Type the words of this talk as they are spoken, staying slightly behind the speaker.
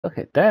Look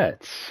at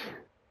that.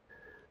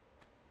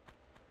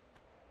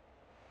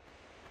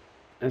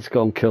 Let's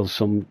go and kill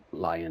some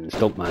lions.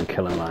 Don't mind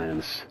killing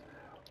lions.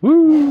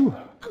 Woo!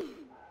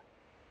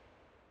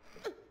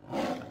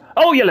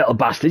 Oh, you little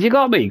bastard, you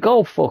got me.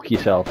 Go fuck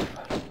yourself.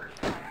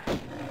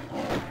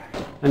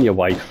 And your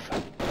wife.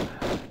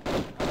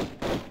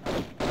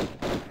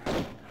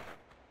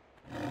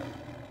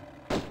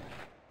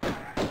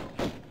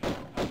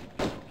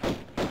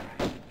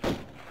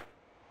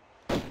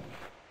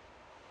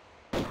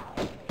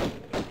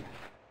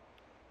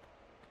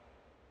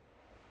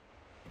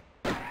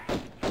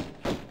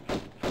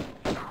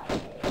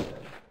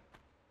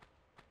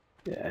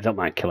 Yeah, I don't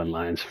mind killing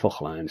lions.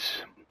 Fuck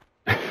lions.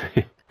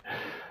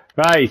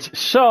 Right,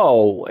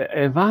 so,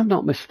 if I'm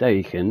not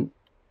mistaken,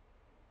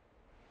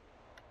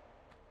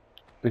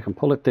 we can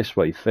pull it this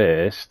way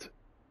first.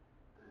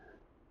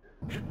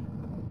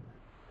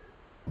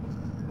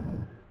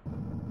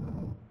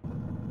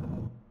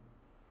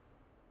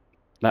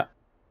 That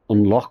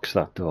unlocks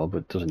that door,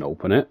 but doesn't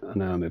open it.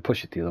 And then we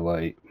push it the other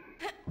way.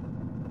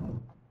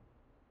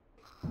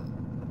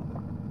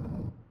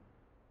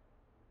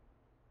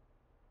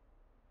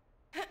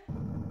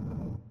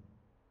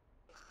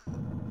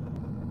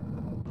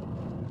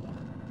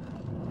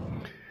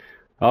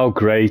 Oh,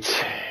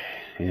 great.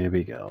 Here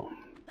we go.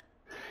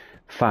 In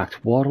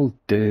fact, what I'll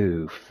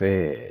do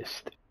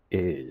first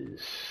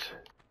is...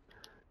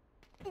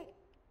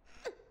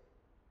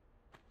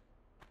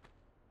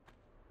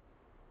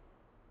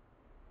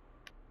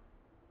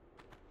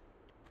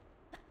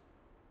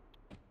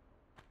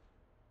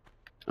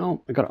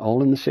 Oh, I got a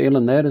hole in the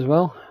ceiling there as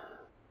well.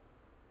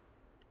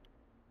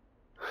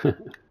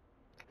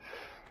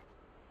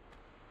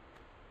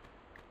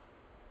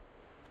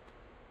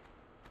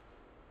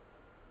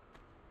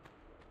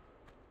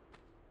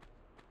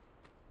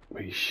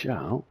 We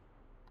shall.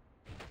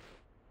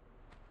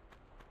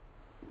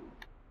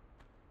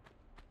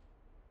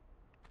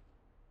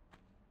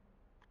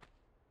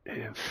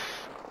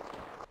 If...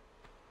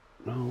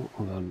 No,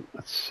 hold on,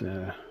 let's...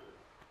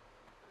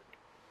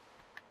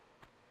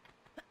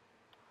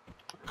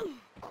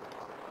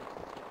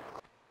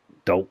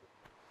 Don't.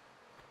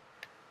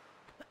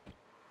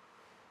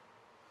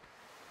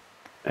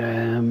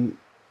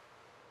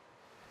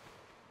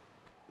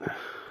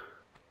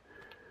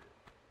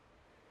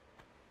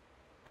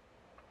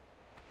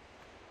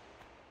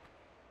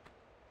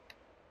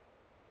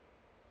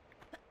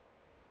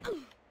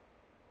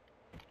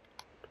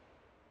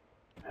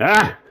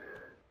 Ah!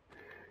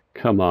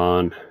 Come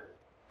on.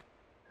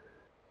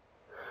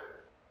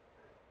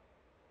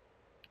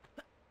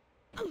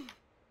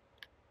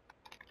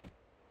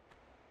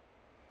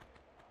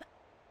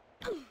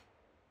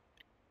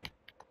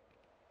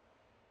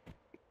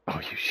 Oh,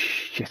 you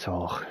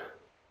shithole.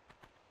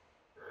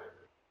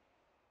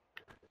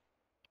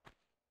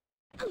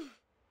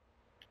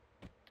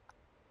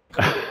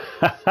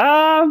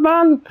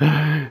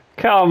 Man!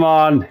 Come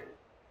on!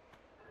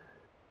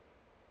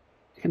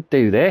 You can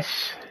do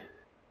this.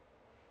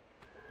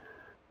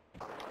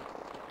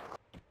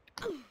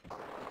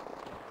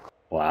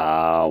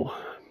 Wow.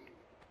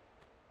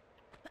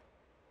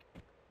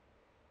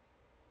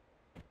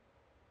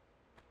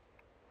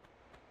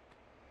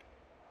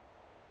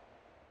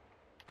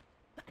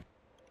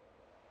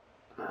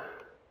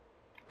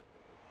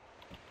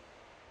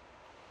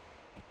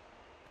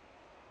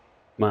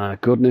 My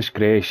goodness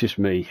gracious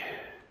me.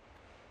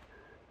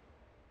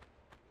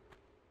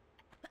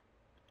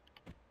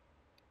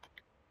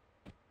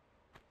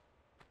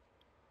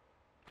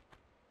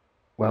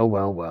 Well,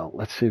 well, well.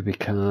 Let's see if we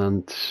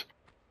can't...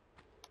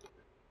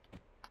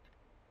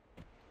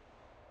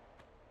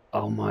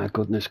 Oh my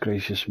goodness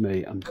gracious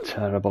me. I'm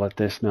terrible at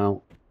this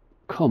now.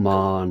 Come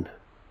on.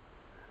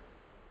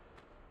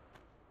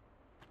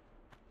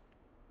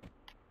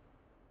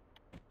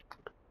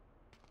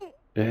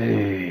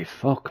 Hey,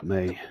 fuck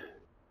me.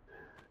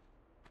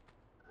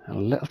 A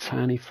little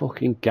tiny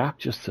fucking gap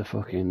just to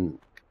fucking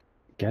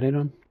get it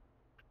on.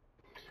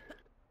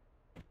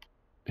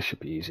 It should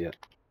be easier.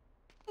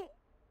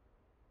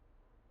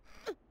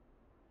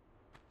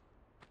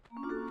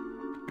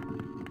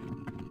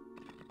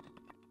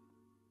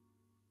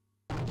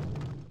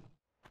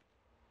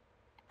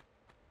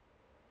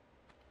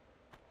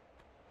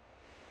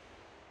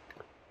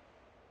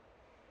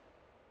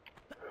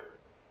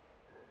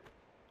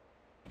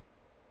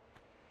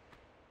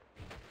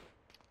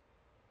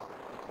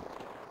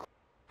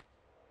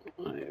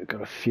 I've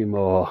got a few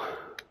more.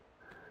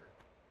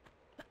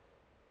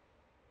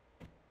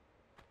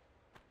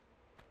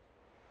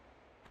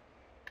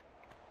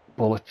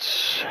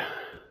 Bullets.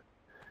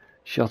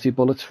 Shotty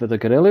bullets for the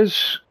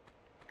gorillas.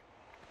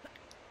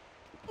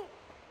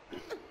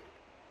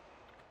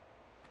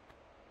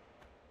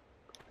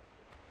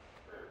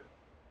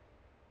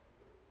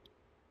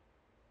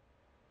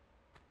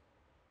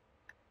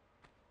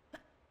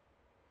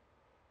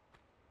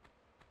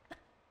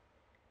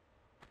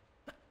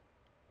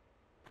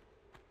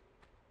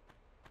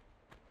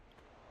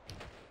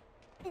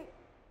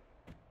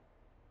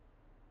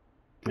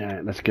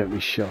 Yeah, let's get me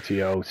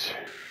shotty out.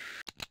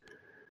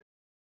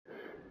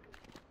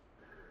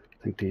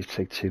 I think these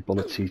take 2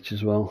 bullets each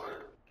as well.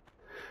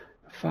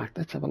 In fact,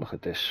 let's have a look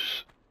at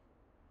this.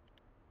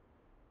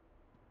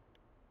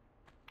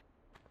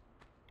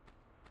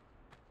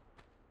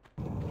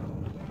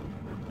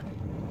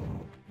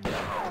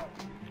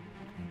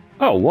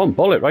 Oh, 1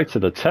 bullet right to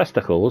the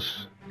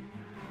testicles.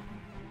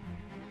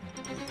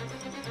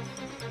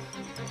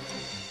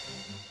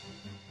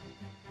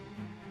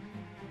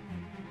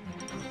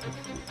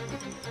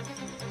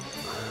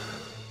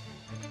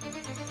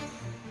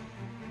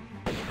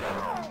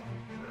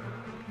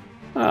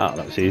 Ah,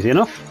 that was easy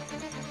enough.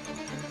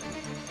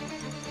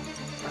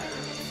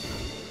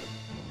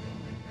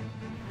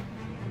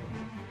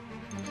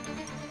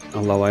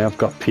 Although I have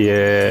got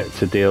Pierre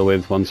to deal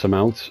with once I'm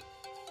out.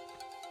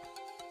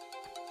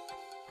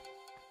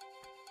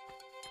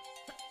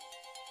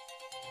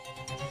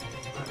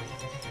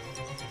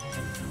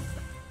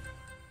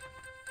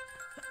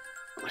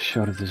 I'm not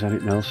sure if there's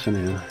anything else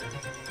in here.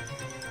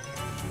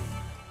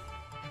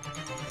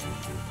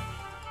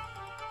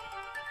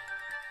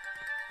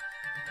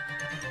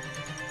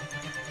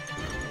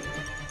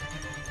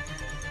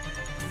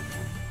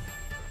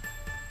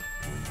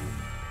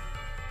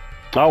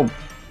 Oh!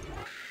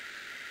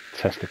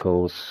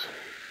 Testicles.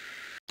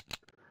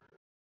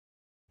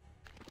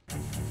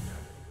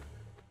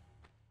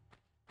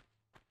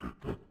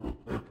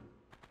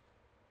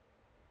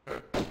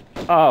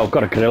 Oh,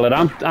 got a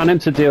gorilla and him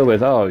to deal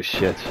with. Oh,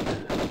 shit.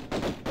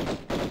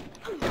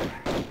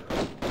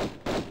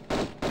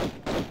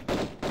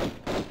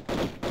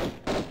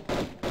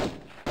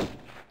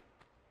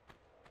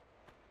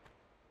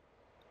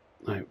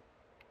 Right.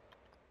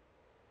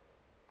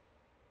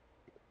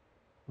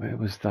 Where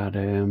was that,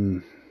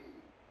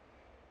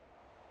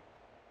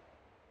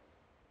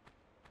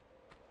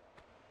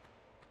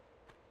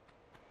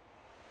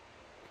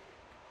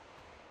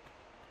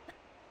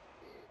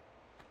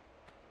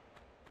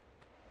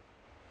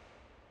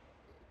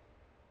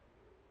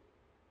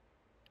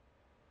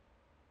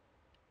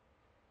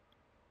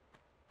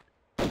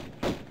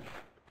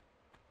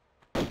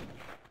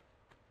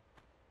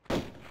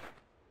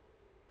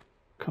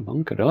 Come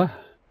on, gorilla.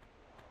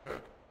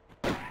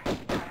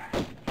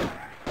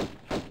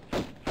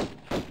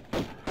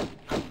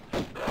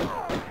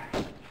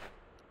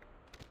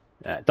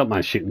 Don't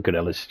mind shooting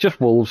gorillas.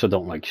 Just wolves I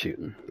don't like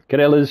shooting.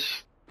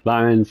 Gorillas,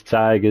 lions,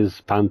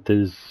 tigers,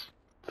 panthers.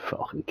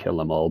 Fucking kill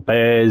them all.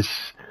 Bears,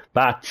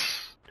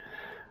 bats.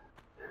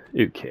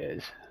 Who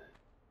cares?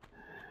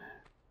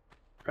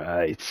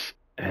 Right.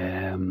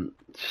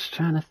 Just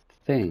trying to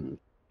think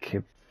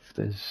if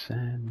there's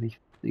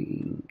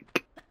anything.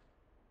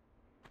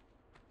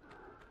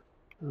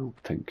 I don't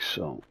think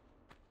so.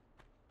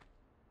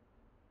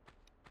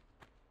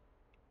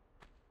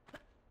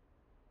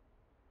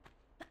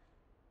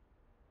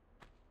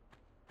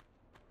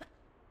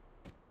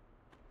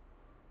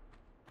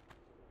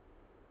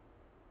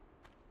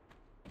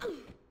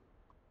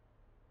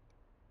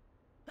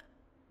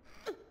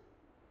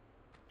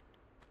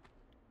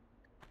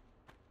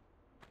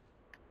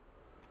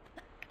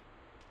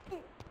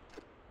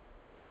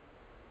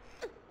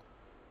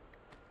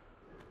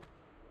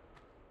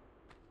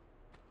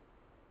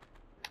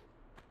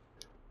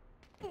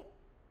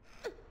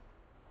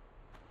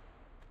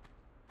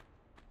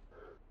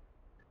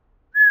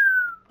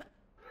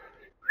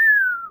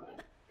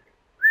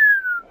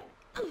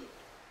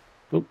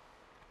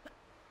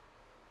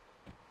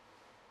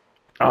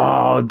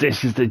 Oh,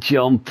 this is the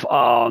jump.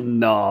 Oh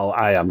no,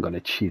 I am going to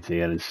cheat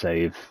here and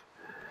save.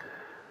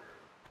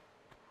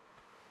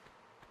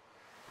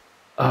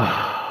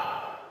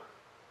 Oh.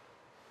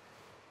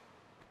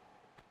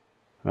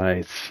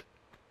 Right.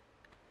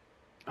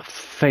 I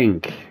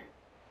think.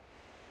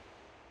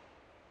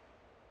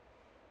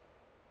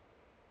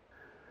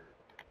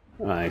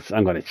 Right,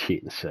 I'm going to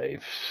cheat and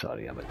save.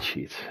 Sorry, I'm a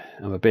cheat.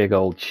 I'm a big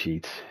old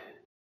cheat.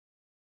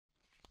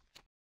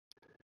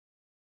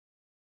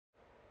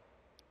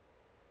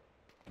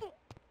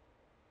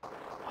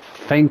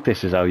 I think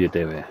this is how you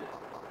do it.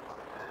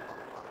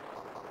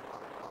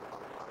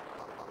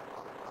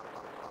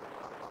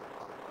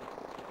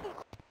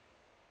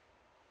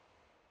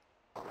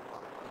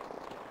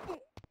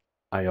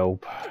 I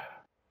hope.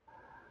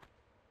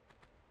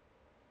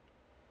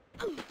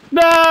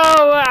 No!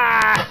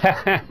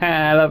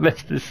 I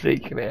missed the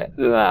secret.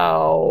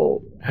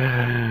 No!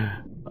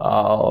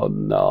 Oh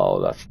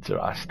no, that's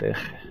drastic.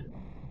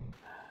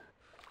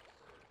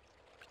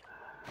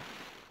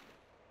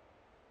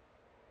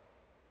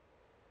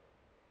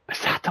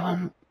 Is that the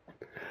one?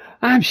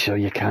 I'm sure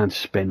you can't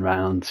spin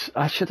round.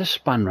 I should have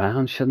spun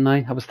round, shouldn't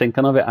I? I was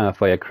thinking of it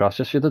halfway across.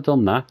 I should have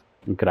done that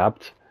and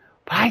grabbed.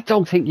 But I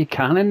don't think you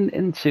can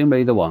in Tomb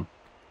Raider 1.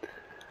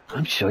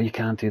 I'm sure you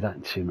can't do that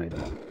in Tomb Raider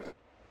 1.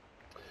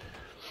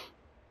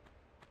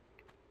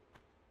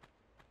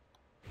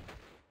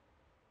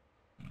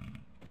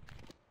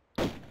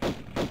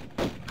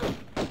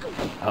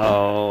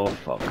 Oh,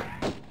 fuck.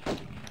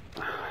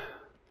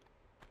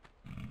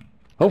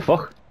 Oh,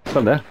 fuck. It's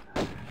still there.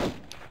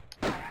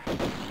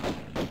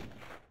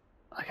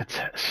 I got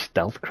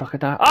stealth crap.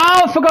 crocodile.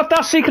 Oh, I forgot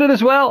that secret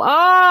as well.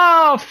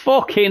 Oh,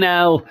 fucking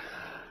hell.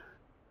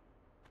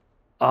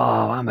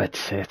 Oh, I'm a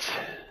tit.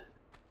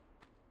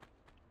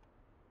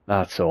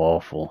 That's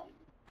awful.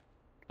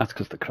 That's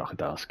because the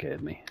crocodile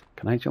scared me.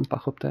 Can I jump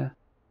back up there?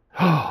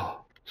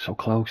 Oh, so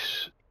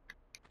close.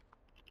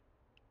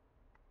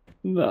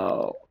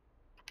 No.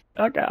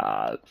 I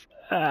can't.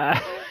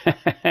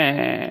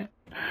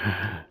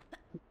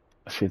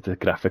 See if the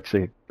graphics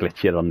are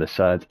glitchier on this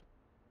side.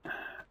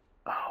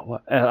 Oh,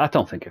 what? I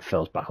don't think it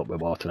fills back up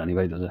with water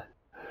anyway, does it?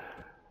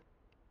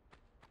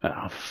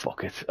 Oh,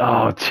 fuck it.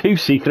 Oh, 2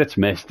 secrets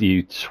missed,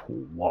 you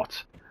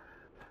twat.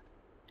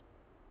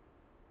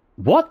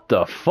 What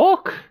the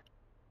fuck?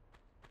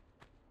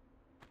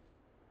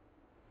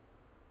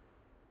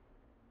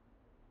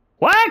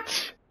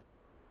 What?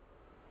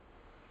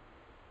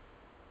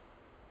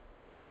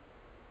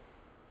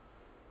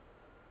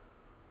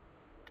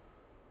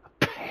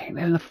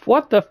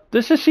 What the?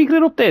 There's a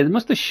secret up there. It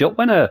must have shut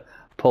when I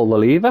pulled the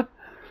lever.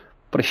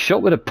 But it's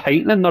shut with a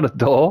painting, not a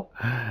door.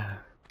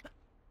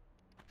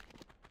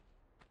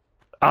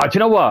 Oh, do you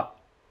know what?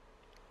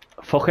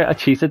 Fuck it, I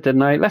cheated,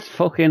 didn't I? Let's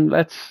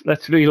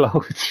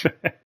reload.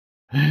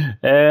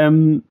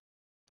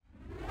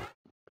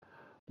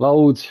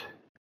 Load.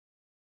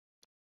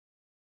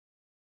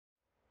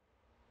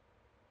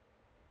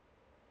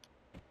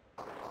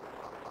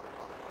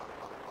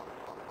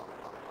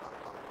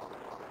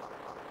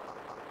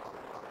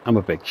 I'm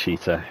a big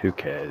cheater, who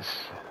cares?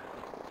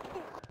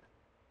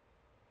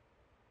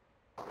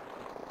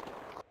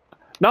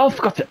 No, I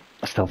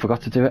still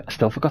forgot to do it.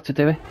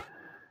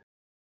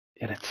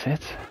 Yeah, that's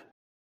it.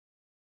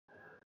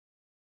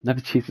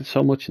 Never cheated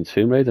so much in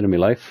Tomb Raider in my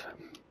life.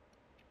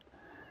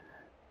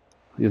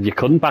 You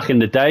couldn't back in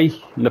the day,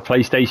 in the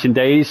PlayStation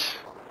days.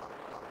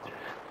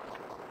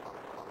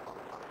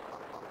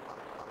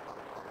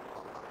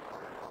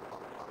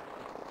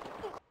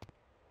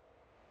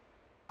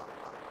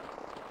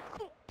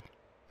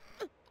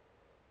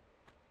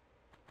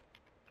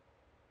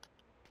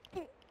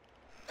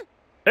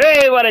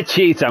 Hey, what a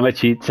cheat! I'm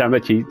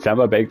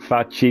a big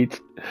fat cheat.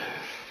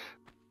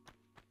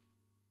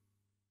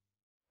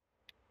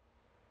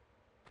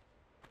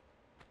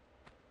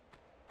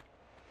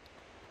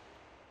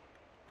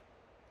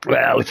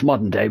 Well, it's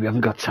modern day. We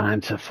haven't got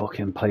time to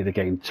fucking play the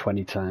game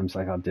 20 times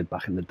like I did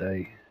back in the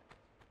day.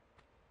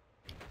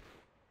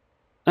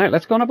 Alright,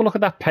 let's go and have a look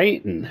at that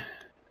painting.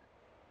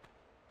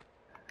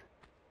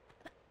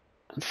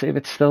 And see if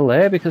it's still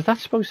there, because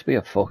that's supposed to be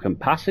a fucking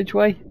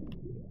passageway.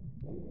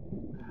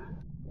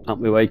 Out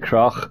my way,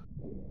 croc.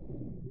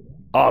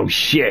 Oh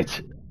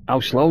shit! How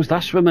slow's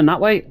that swimming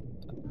that way?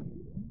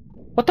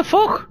 What the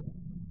fuck?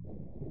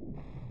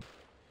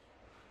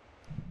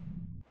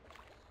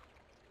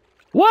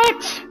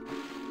 What?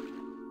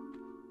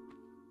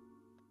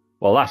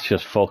 Well, that's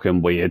just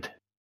fucking weird.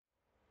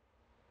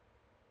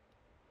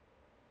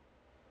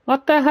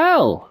 What the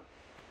hell?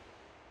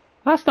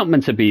 That's not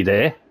meant to be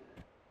there.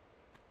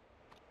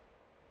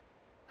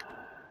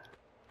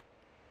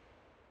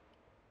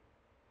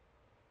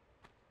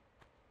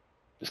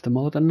 Is there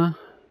more than that? I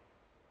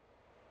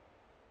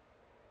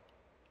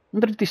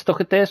wonder if they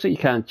stuck it there so you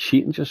can't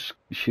cheat and just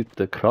shoot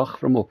the croc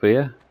from up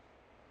here.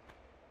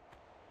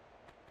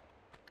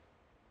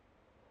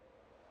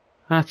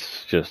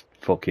 That's just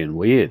fucking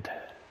weird.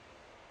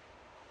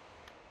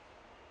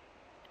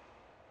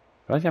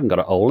 Right, you haven't got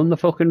a hole in the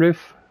fucking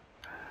roof.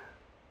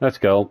 Let's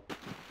go.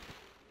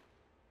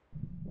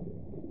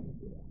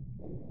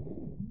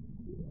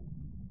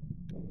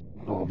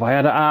 Oh, if I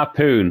had a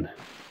harpoon,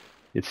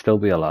 you'd still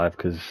be alive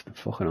because they're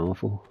fucking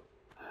awful.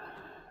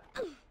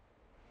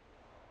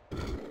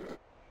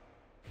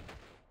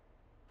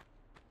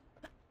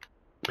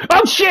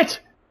 Oh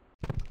shit!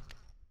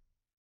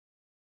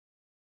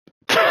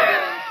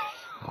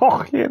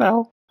 Oh, you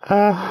know.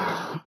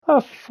 I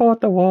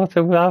thought the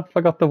water. I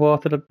forgot the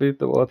water to move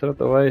the water out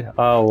the way.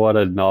 Oh, what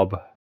a knob.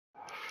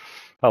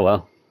 Oh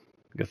well.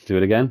 Let's do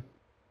it again.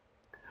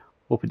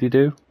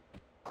 Whoopity-doo.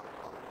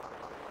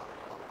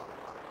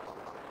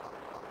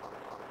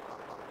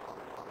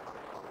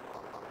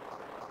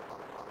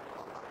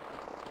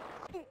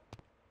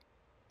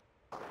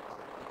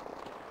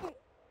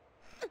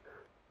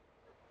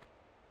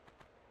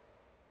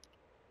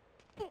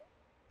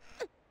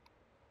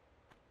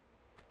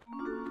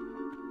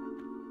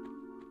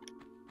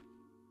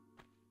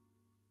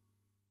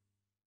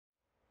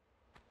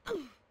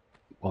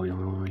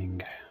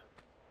 Boing.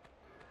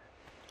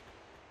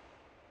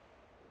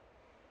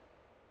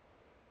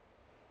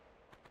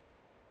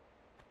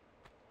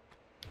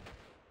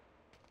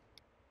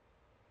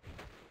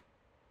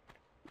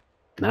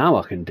 Now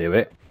I can do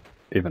it,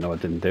 even though I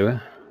didn't do it.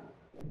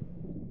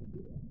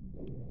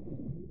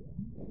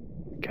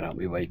 Get out of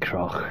my way,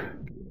 croc.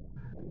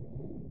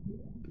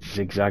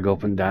 Zigzag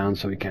up and down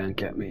so he can't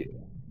get me.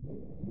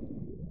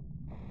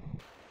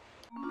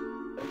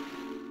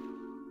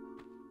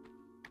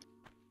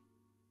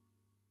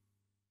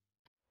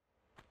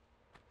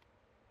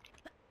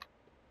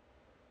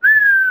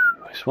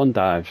 Swan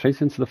dive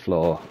straight into the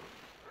floor.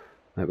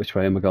 Right, which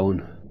way am I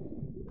going?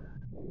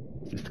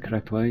 Is this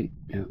correct way.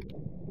 Yeah.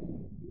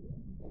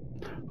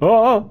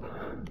 Oh!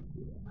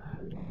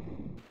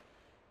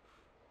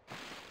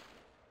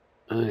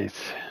 Right.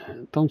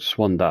 Don't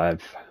swan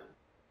dive.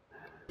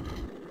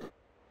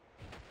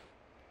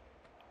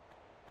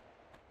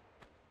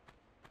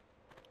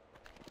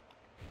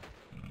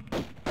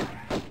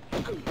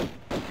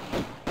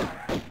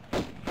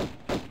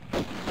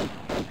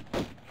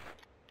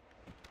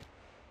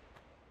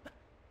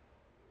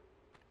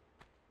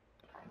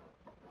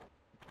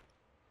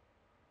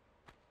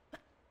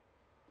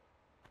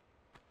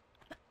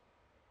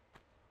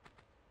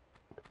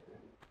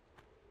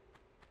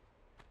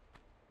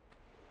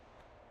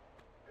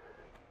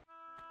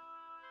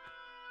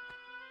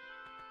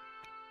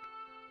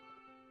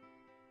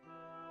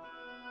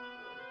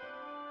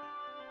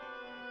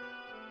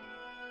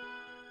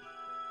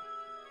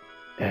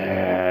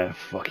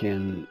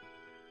 Fucking...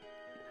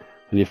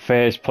 When you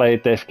first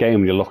played this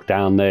game, you look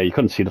down there, you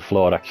couldn't see the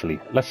floor actually.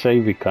 Let's see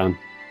if we can.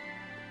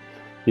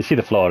 You see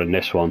the floor in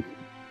this one.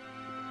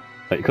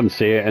 But you couldn't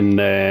see it in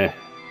the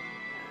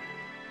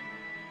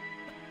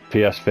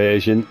PS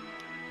version.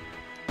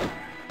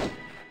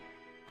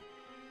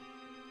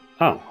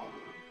 Oh.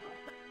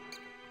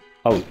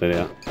 Oh, there they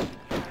are.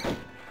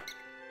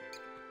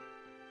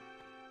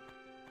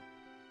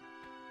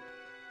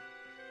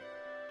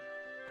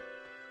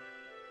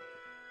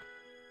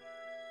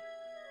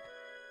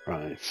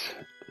 Right.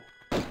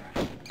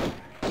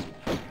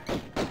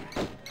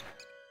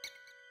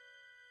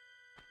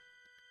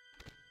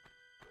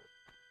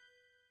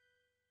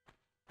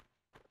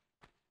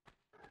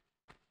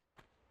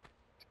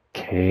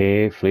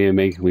 Carefully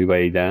making my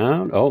way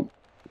down. Oh.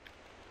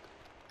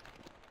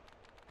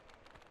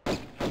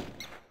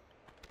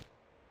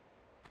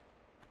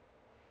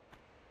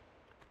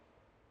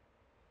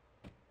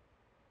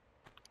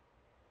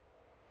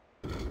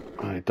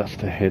 Right, that's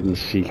the hidden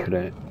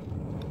secret.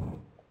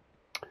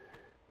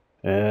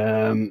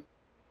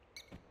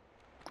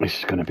 This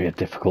is going to be a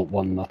difficult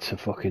one not to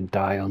fucking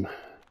die on.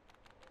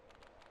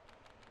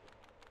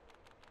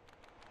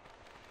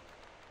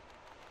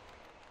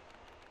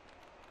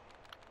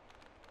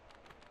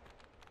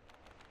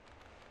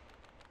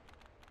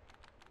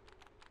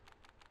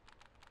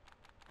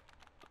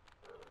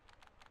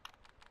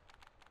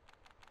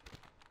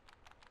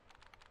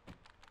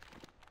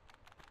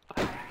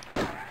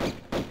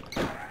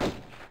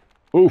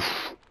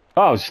 Oof!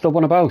 Oh, there's still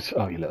one about.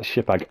 Oh, you little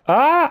shitbag.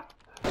 Ah!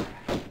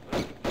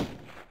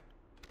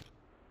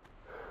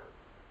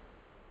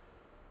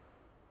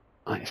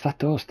 Right, is that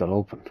door still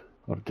open?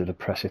 Or did I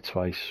press it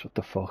twice? What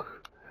the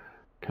fuck?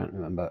 Can't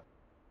remember.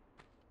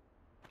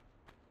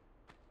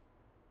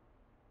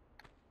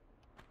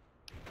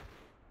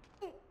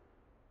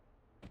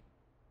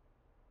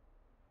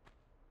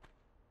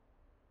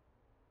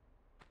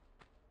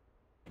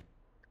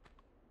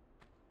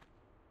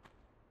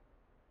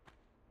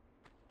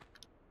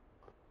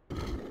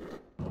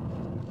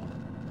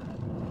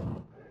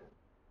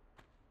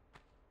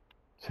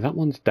 See, that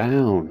one's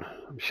down.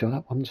 I'm sure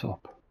that one's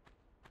up.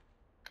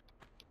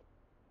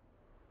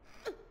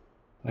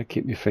 I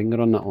keep my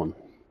finger on that one.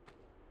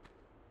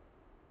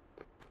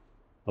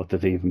 Or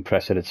did I even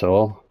press it at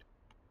all?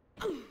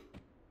 I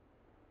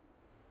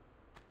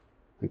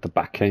think the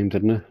back came,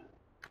 didn't it?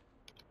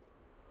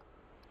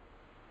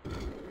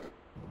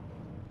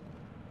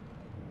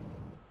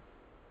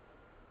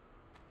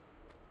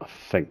 I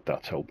think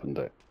that's opened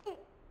it.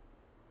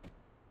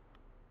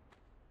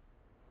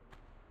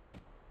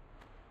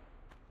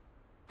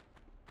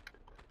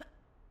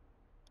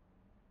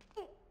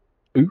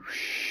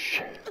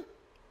 Oosh.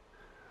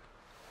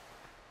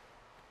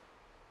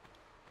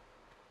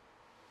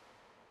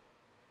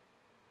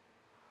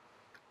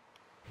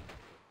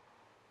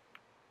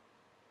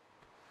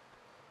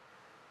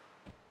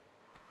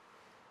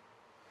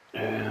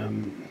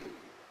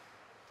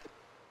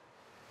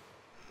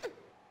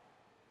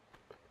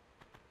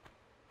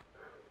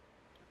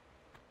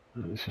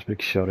 Let's just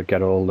make sure I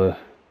get all the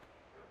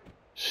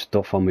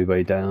stuff on my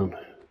way down.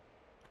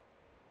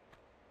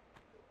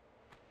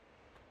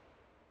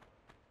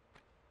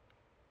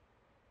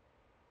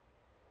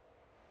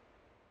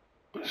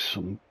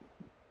 Some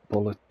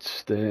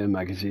bullets there,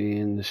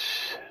 magazines.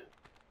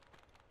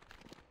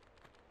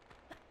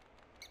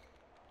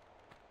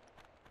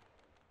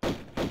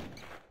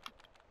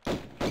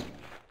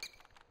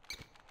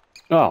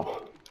 Oh.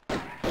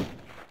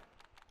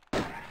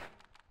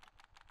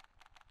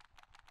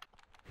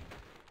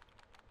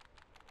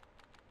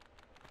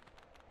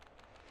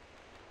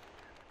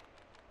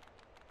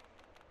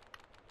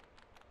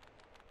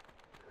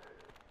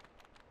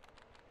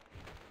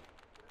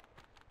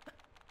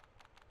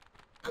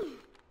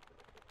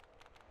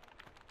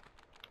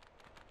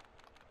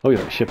 Oh, you're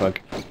a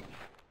shitbag.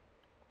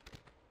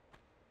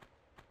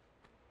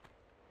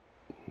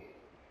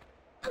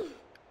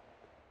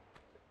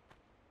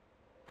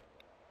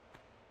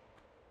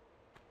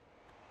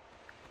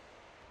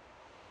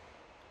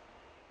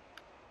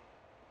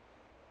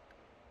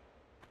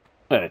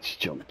 Let's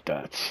jump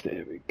that.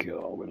 There we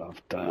go. We'll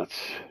have that.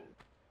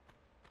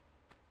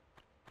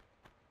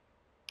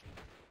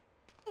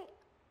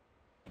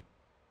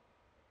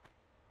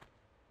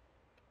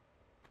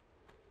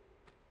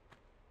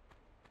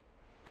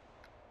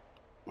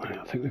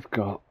 think we've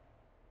got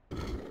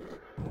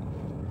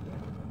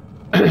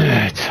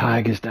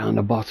tigers down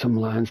the bottom,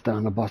 lions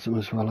down the bottom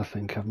as well, I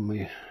think, haven't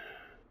we?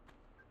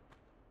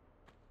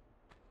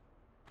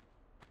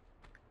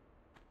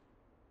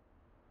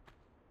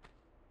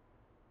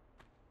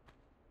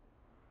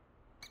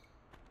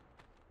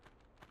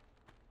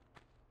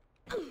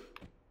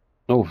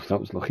 Oh, that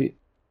was lucky.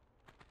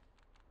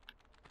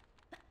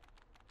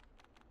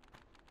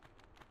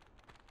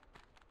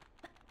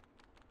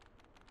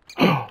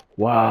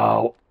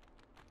 Wow.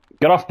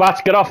 Get off,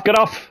 Bats, get off, get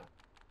off!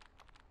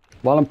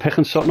 While I'm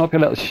picking something up, you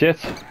little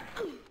shit.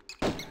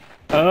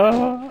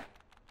 Right,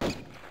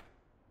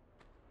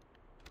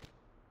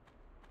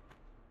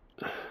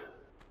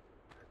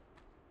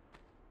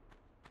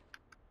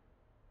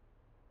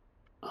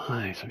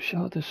 I'm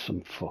sure there's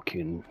some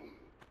fucking...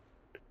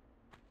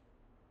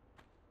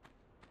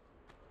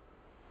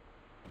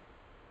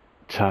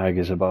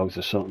 tigers about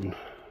or something.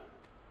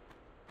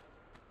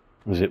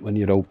 Was it when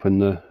you'd open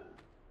the...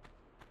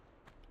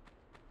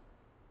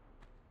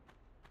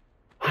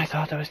 I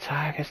thought there was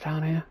tigers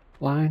down here.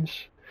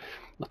 Lions.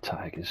 Not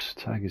tigers.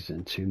 Tigers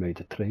in 2 made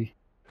a 3.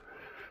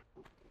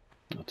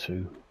 Not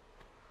 2.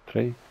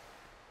 3.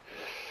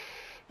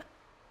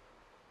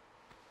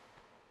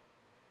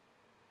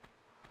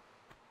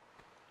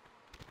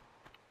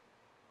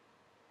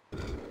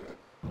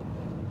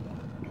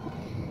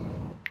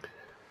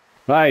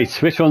 Right,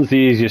 which one's the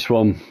easiest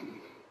one?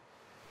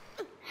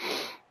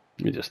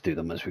 We just do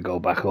them as we go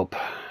back up.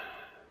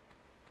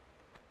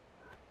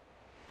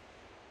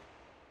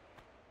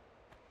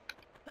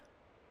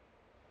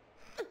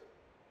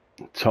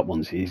 Top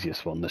one's the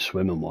easiest one, the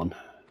swimming one.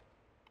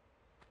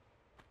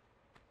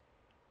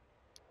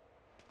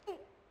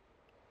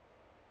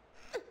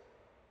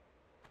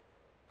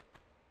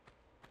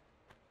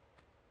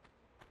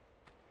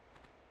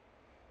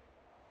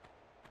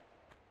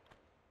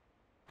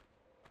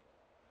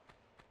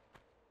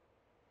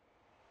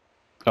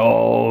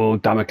 Oh,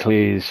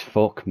 Damocles,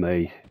 fuck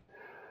me.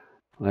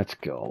 Let's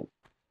go.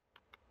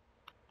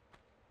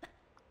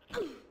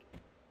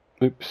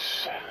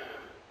 Oops.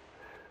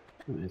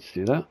 Let's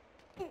do that.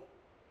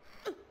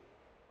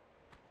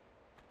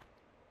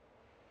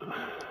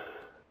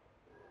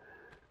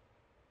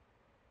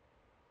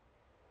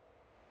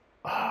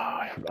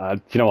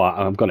 You know what?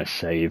 I'm gonna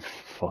save.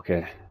 Fuck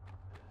it.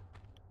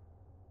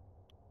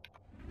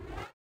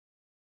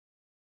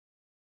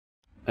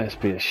 Let's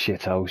be a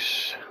shit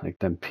house like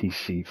them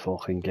PC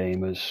fucking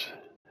gamers.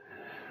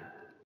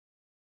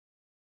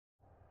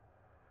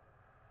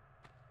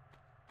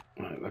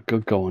 Right, we're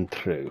good going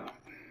through.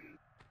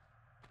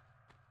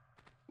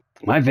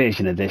 My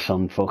version of this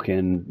on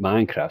fucking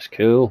Minecraft's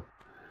cool.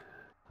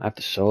 I have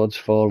the swords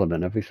falling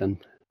and everything.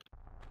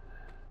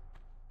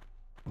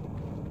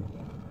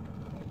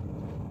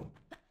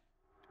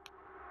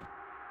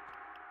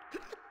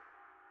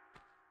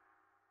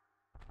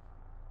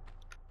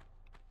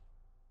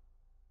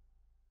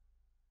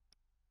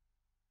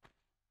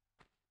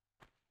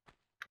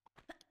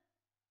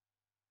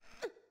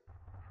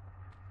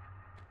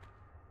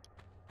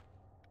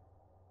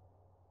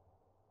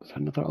 Is there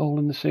another hole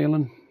in the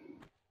ceiling?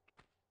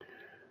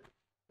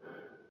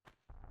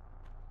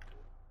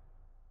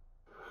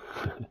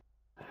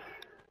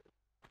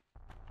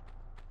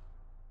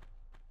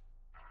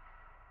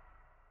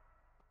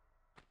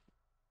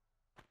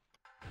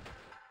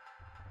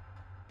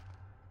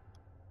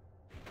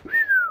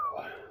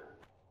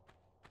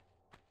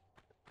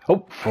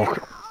 Oh,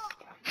 fuck.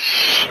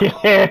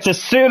 Shit,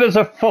 as soon as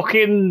I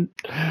fucking...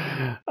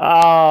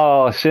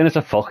 Oh, as soon as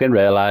I fucking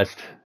realised.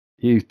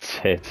 You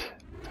tit.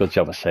 Good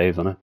job I saved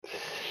on it.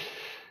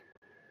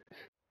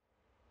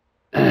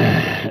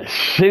 As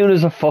soon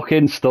as I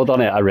fucking stood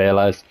on it, I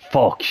realised,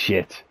 fuck,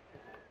 shit.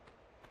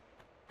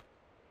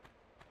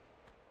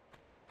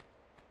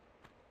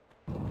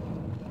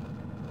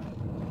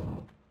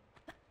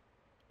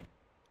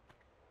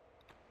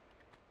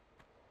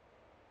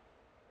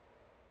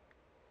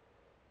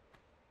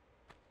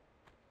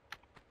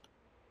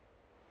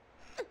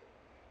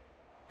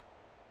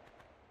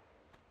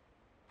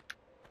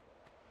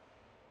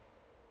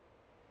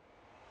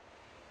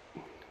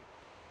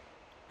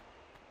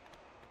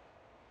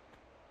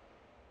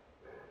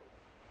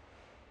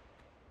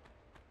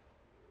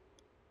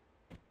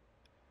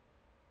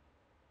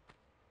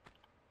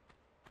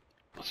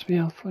 What's my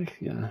health like?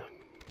 Yeah.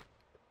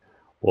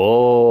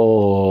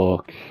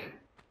 Walk.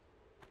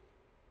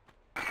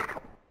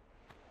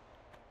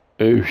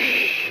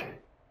 Oosh.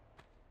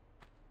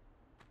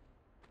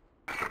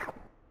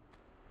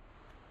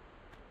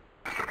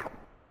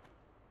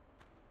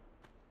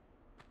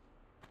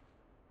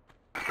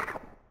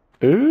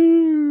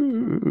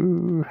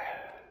 Ooh.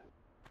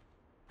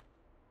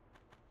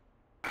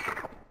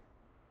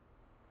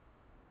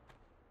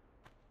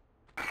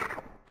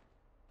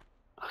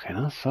 Okay,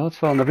 that's swords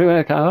falling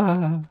everywhere.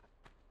 Ah.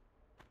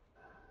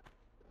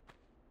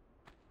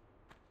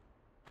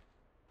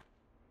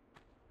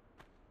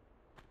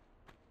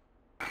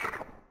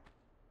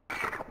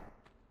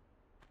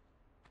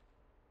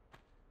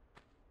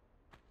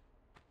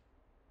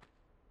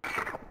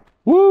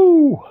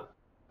 Woo!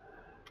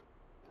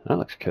 That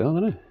looks cool,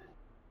 doesn't it?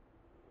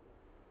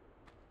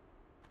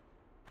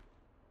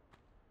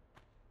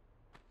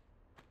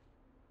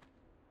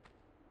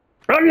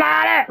 Run,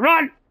 laddie!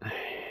 Run!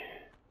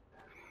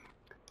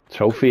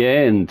 Trophy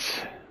earned.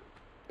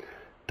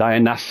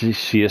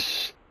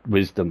 Dionysius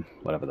wisdom.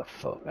 Whatever the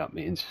fuck that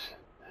means.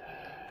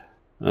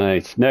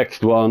 Right,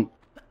 next one.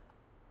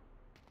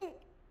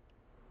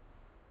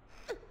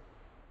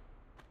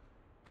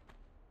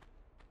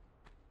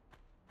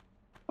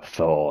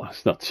 Thor.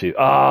 It's not too...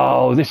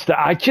 Oh, this... do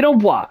you know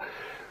what?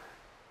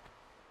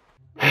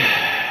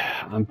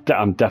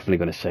 I'm definitely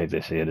going to save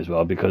this here as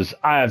well, because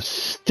I have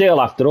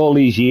still, after all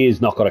these years,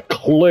 not got a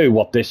clue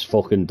what this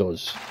fucking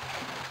does.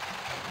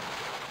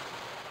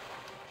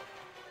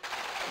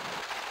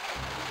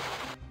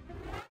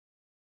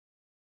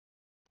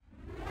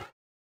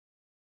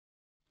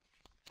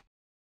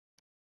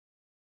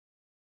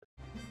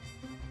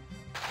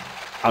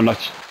 I'm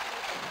not...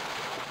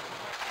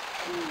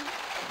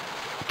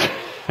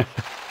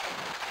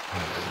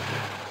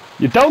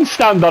 You don't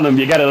stand on them,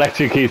 you get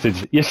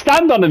electrocuted. You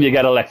stand on them, you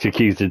get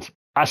electrocuted.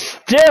 I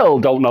still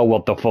don't know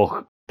what the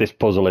fuck this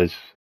puzzle is.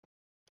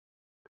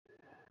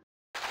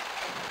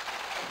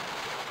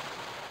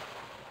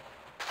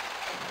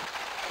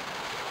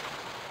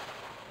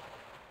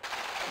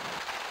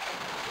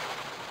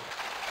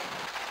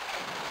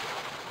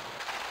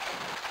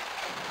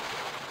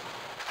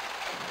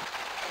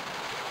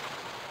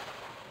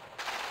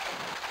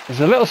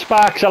 There's a little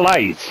sparks of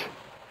light.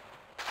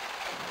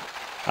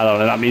 I don't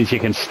know, that means you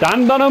can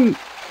stand on them,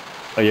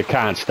 or you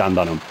can't stand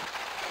on them.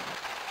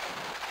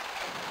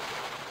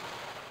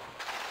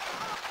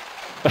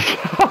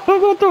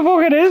 What the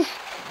fuck it is?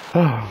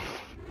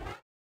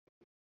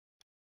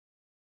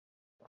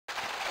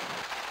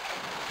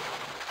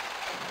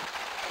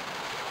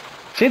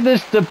 See,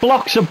 there's the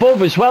blocks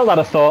above as well that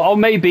I thought, oh,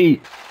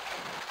 maybe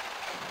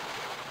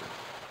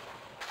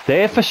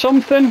there for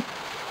something.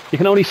 You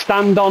can only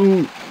stand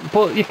on,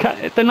 but you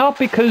can't. They're not,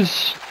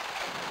 because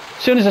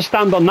as soon as I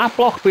stand on that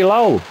block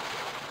below.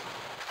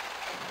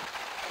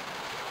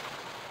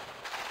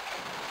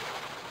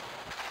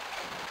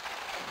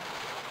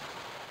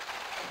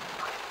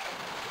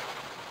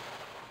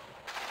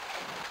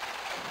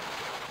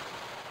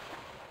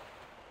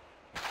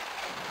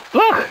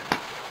 Look!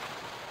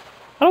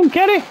 I don't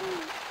get it.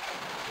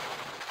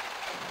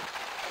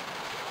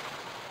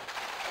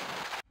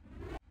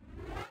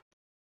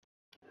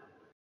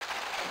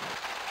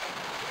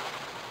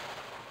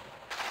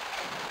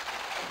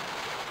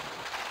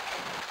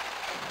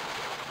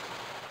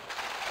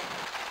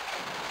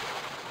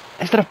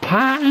 Is there a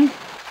pattern?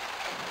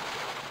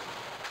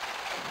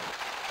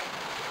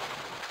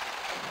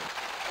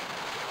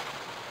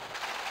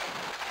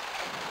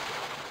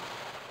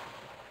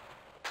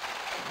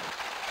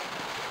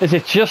 Is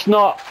it just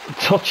not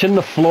touching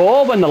the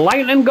floor when the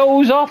lightning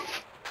goes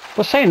off?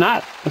 But saying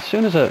that, as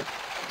soon as it...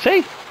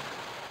 See?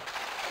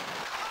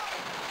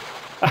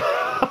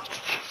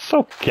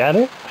 So get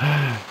it.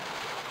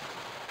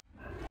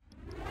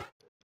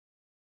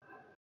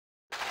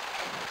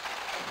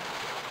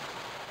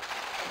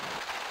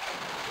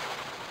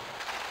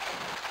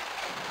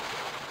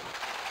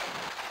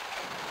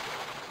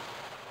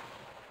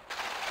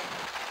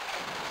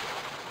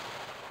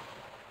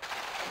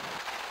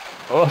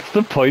 What's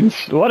the point?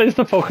 What is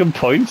the fucking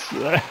point?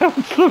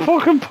 What's the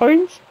fucking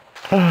point?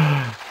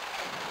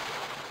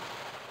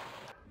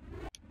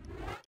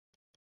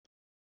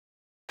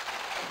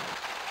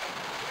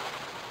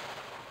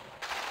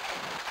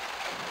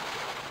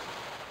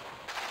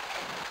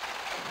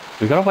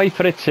 We gotta wait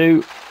for it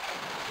to...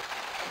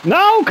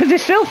 No, because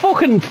it still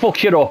fucking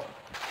fucks you up.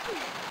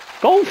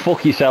 Go and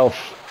fuck yourself,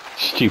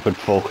 stupid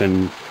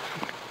fucking...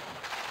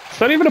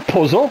 It's not even a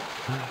puzzle.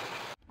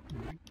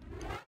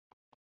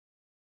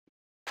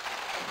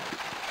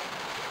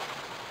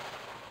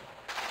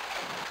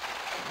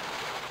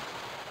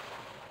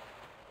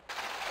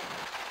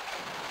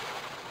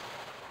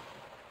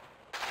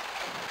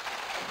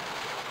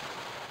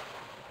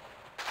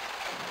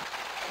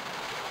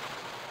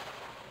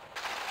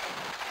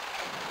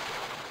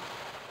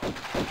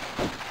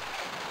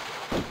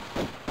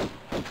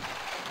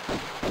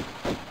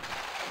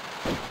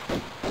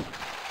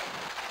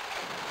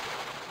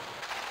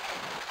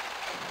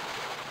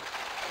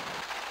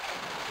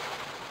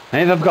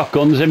 If I've got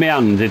guns in my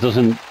hand, it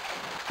doesn't...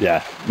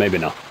 Yeah, maybe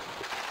not.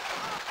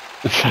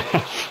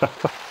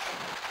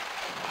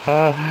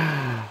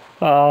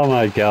 Oh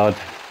my god.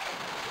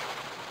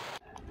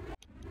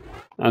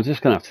 I'm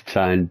just gonna have to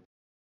try and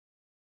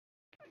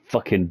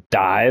fucking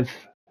dive.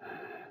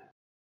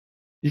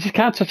 You just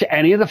can't touch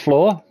any of the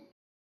floor.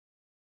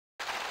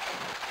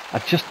 I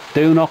just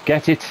do not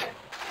get it.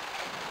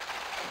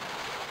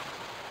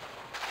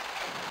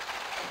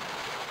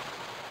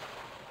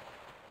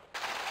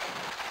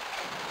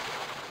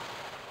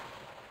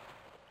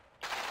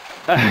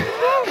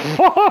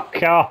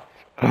 Fuck off!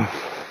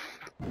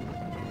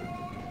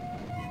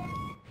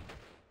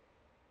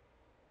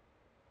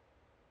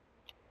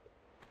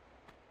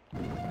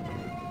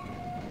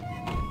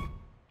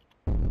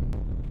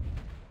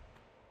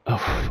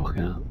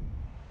 out.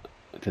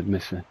 I did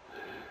miss it.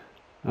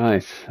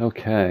 Right,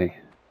 okay.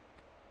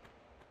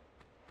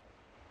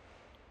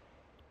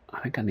 I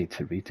think I need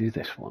to redo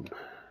this one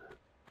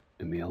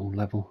in my own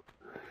level.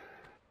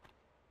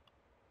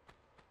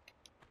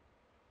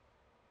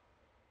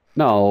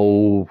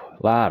 No,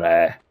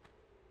 Larry.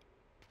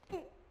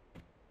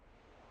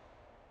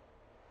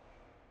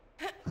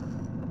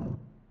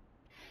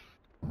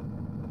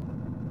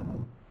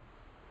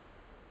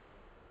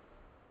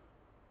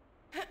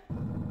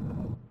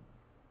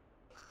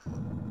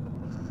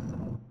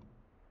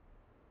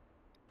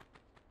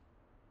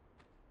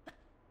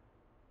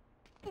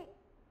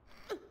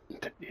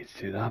 Didn't need to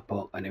do that,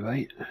 but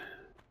anyway.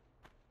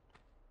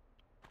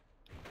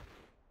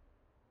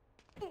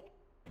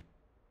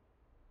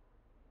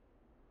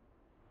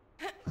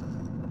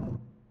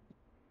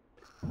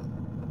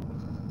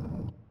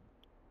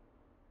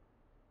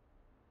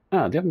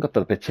 Ah, they haven't got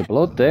the bits of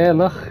blood there,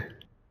 look.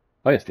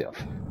 Oh, yes, they have.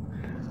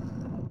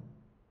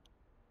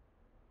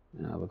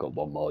 Ah, we've got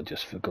one more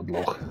just for good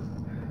luck.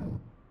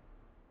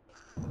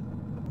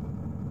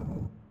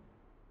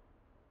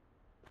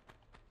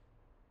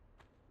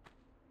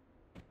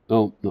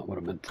 Oh, not what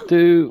I meant to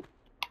do.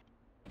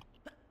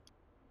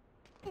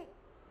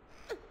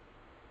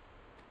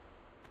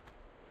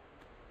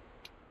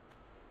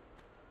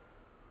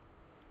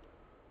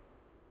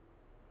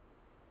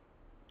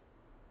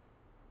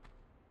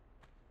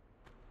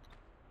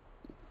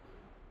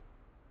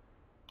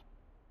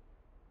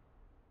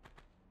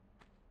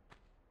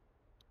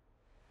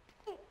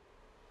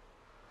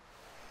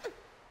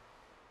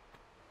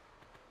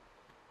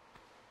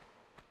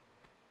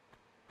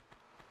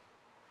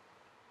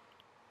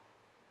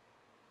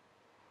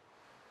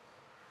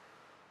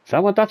 Is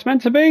that what that's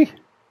meant to be?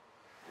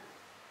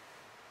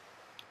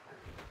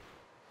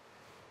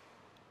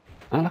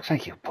 That looks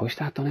like you pushed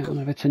that, don't it?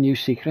 Wonder if it's a new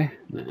secret.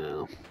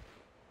 No.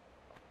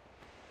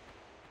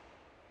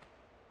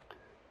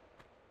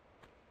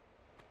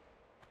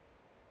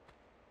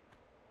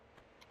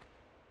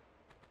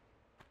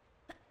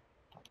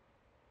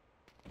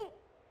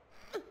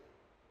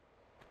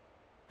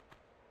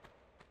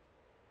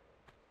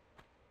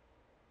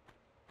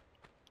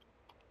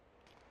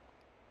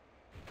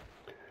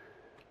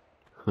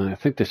 I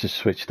think this is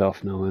switched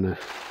off now, isn't it?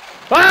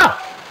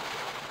 Ah!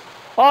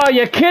 Oh,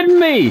 you're kidding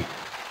me!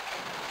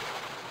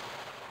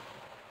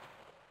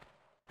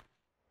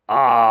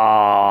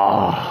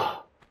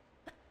 Ah!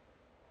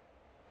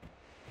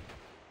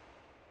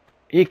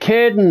 You're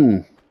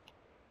kidding!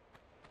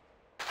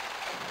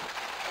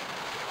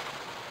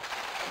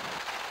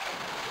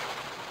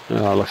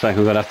 Oh, looks like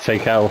I'm gonna have to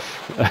take health.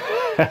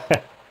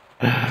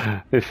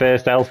 My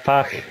first health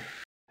pack.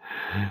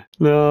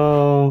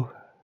 No.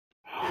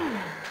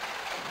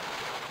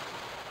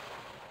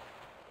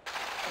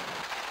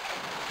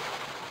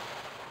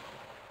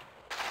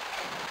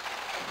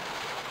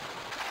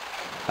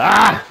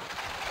 Ah!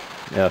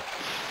 Yeah,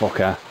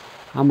 fucker.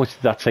 How much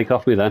did that take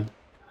off me then?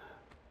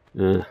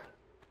 You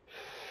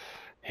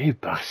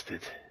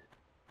bastard.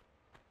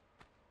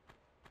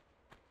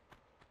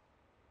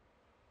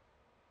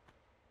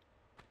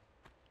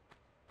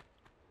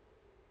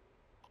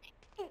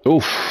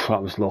 Oof,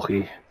 that was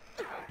lucky.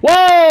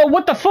 Whoa!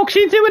 What the fuck's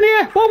he doing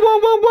here? Whoa, whoa,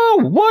 whoa, whoa!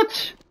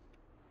 What?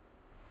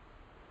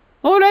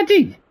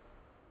 Already?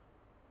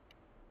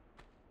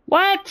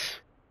 What?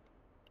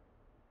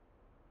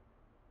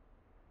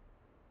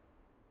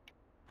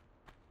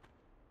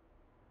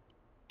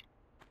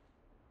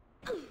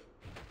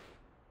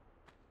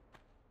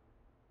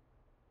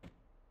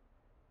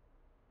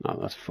 Oh,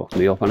 that's fucked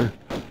me up, isn't it?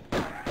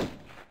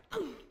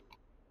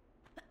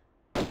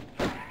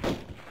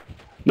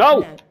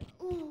 No!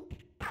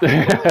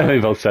 We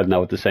both said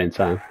no at the same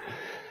time.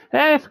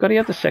 I forgot he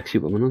had the sexy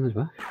woman on his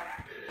back.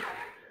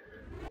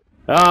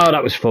 Oh,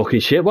 that was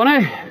fucking shit,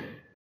 wasn't it?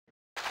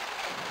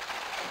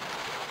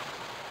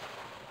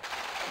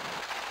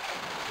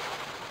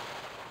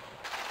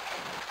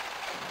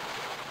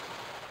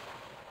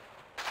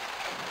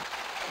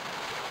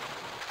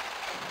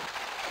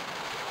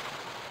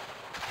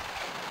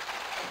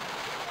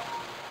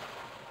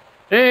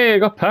 Hey, I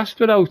got past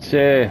without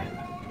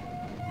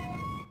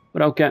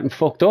getting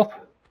fucked up.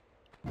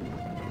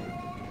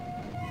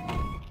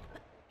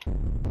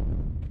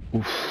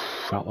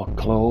 Oof, that was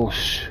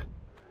close.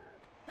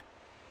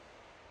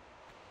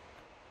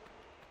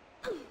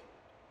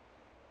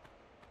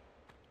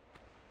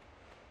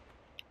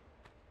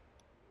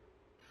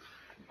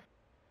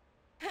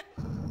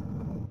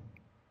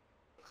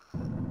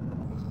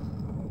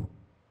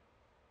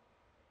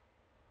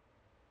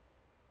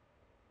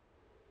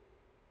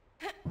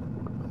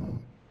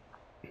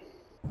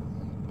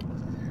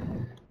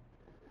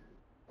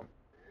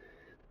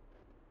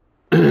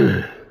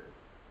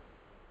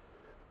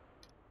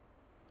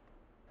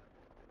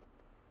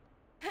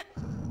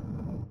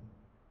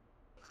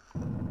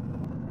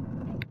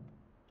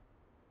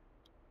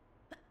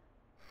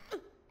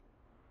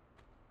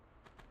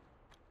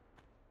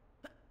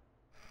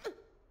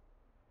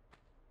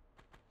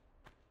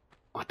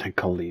 I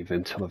think I'll leave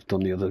until I've done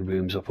the other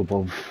rooms up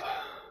above.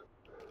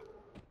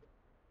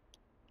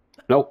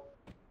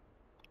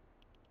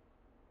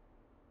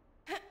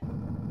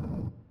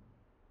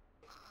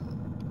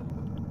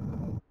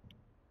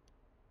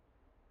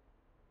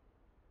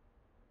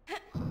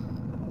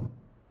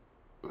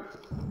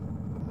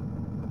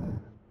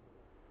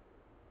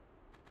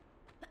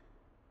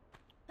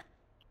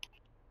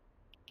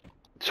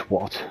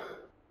 Twat.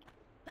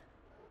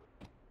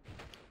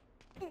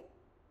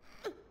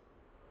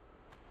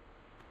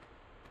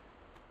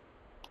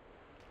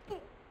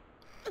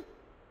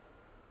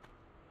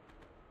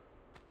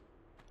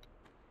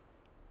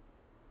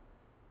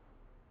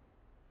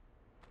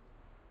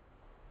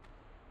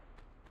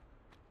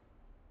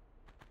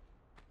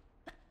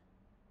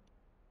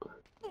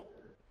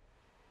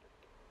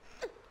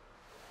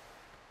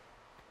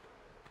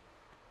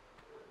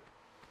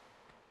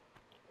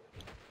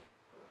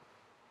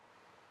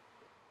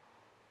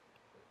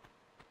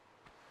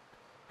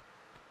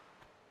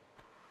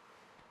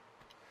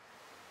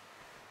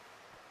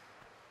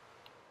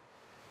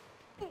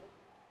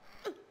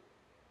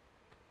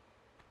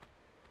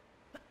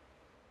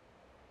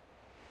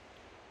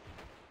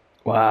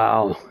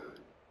 Wow.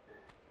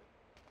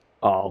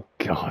 Oh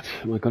god,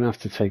 am I gonna have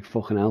to take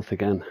fucking health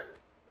again?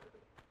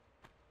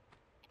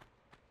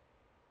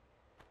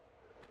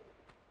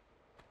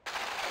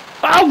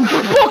 Oh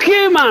fuck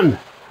you, man!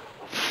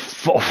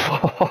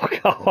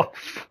 Fuck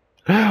off!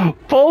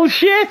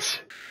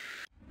 Bullshit!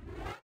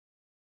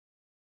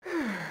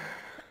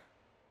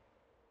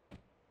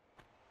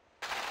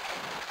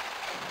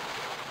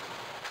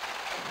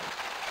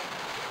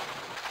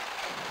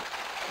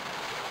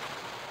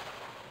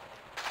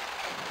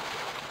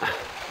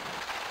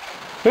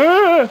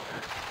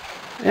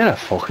 You're a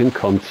fucking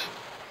cunt.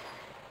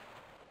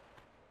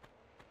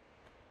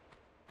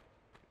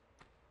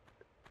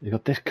 You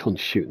got this cunt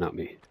shooting at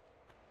me.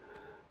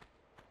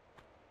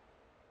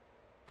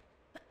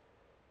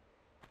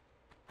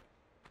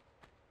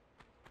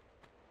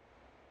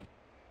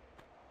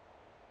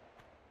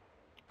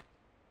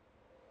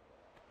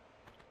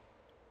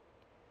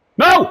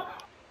 No!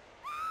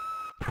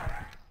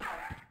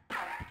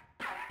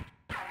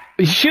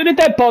 You shoot a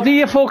dead body,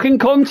 you fucking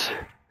cunt.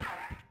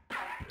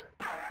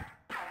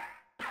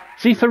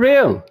 See, for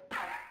real?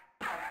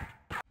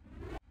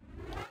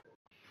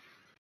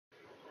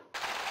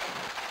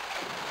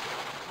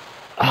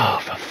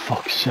 Oh, for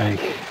fuck's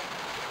sake.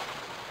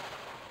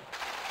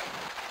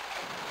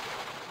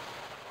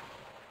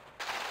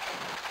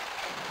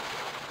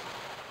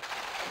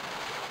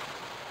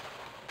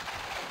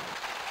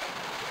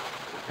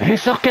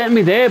 It's not getting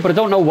me there, but I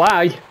don't know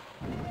why.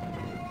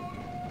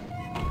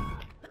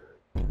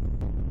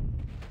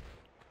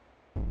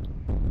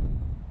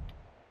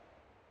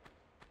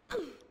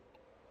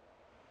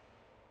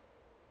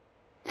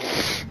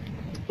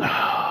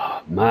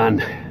 Oh,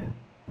 man.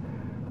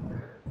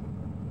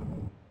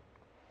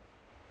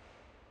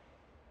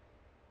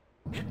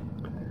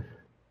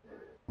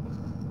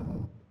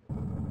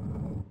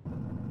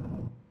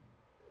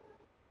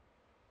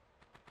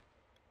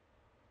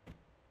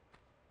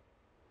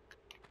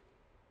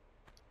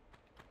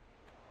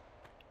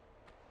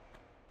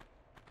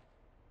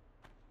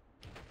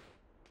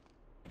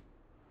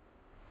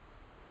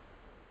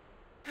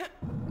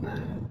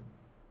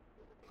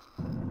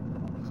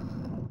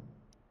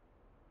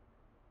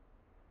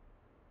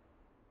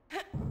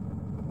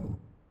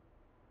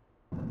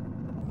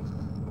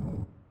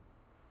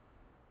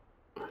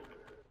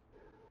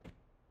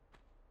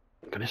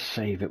 I'm going to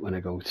save it when I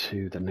go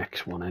to the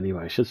next one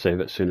anyway. I should save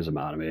it as soon as I'm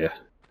out of here.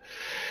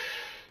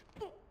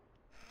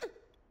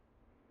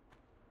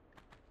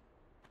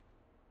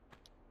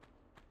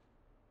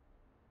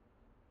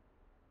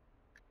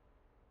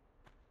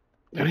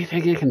 The only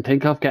thing you can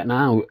think of getting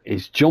out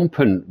is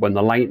jumping when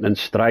the lightning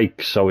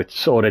strikes, so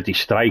it's already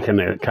striking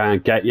and it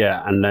can't get you,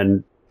 and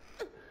then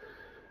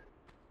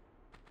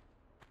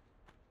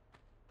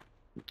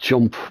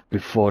jump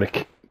before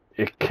it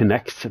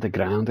connects to the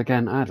ground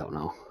again. I don't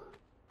know.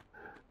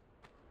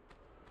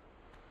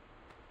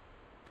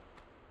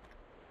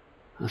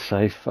 I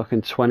say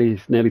fucking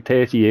 20, nearly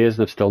 30 years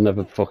and I've still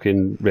never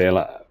fucking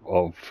realized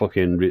or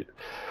fucking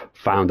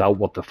found out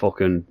what the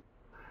fucking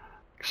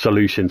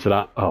solution to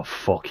that. Oh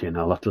fuck, you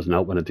know, that doesn't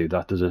help when I do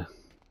that, does it?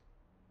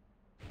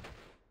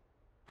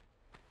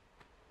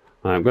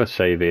 Right, I'm going to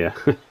save here.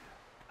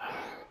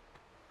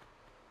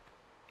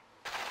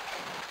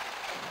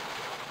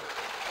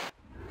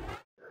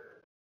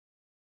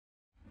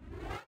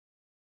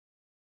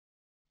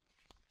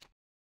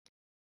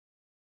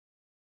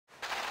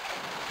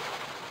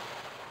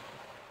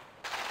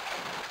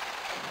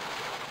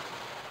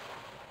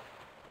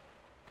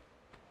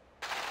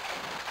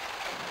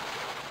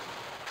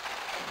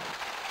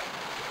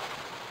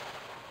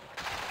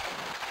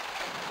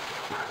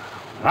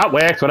 That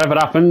worked, whatever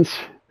happens.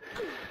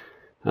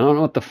 I don't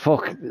know what the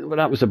fuck what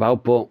that was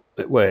about, but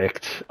it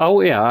worked.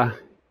 Oh yeah,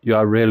 you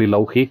are really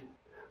Loki.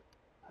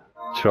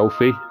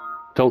 Trophy.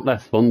 Don't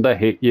let thunder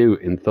hit you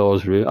in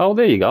Thor's room. Oh,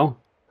 there you go.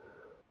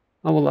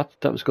 Oh well,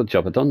 that was a good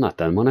job. I done that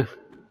then, wasn't it?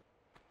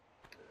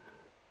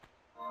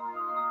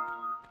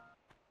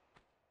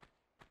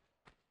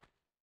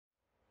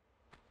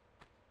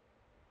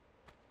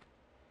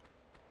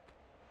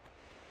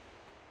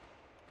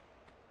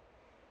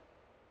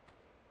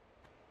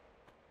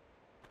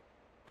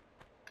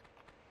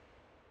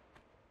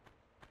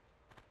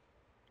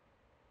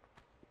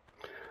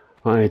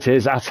 Right, it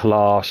is at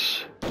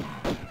last.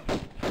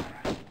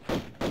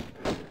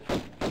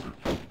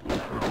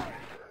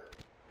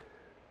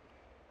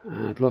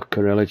 luck,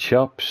 Gorilla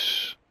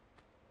Chops.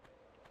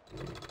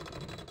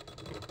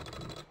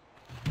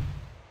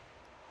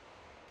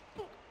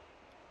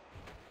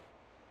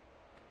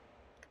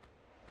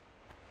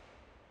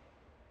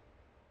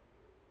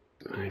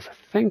 Right, I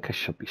think I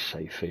should be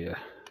safe here.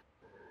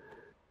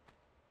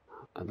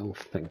 I don't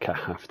think I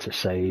have to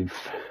save.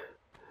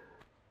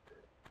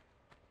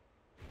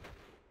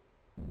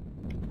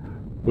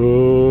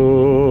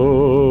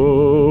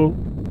 Oh.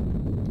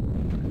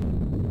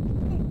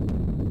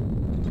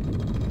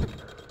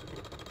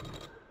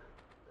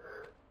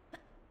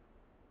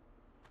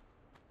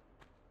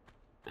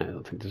 I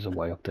don't think there's a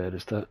way up there,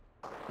 is there?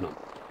 No.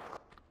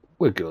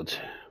 We're good.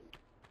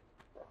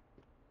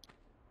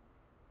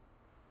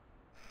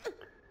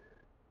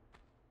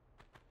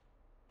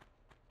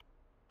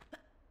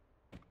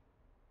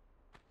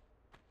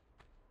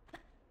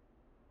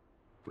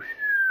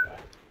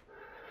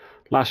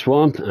 Last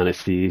one, and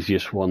it's the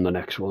easiest one, the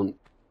next one.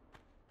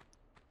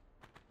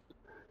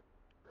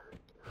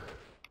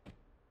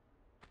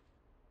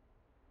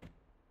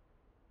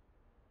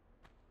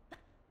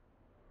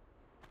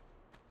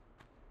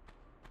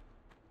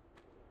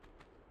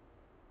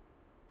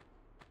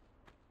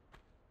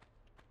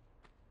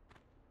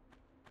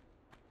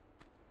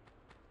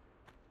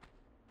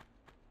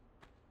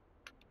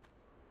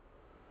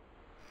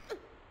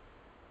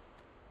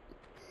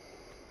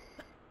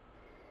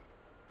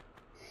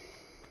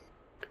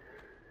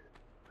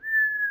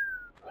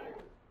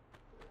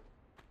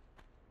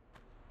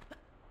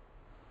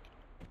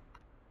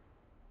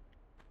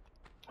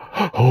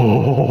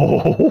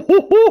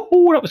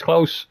 Oh, that was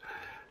close.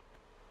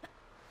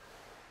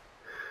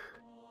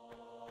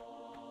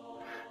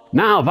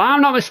 Now, if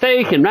I'm not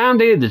mistaken,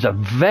 round here there's a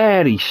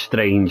very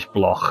strange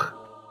block.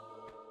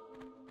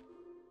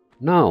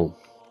 No.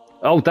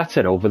 Oh, that's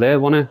it over there,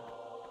 wasn't it?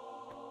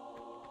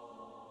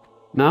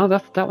 No,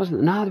 that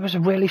wasn't. No, there was a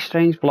really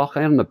strange block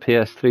there on the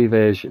PS3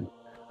 version,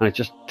 and it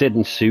just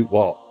didn't suit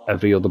what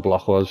every other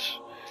block was.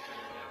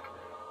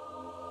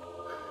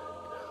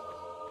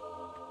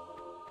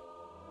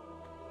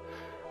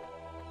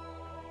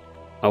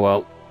 Oh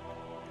well.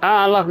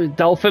 Ah, look,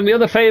 dolphin, my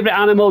other favourite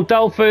animal,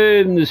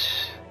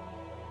 dolphins!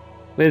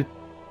 With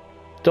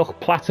duck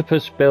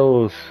platypus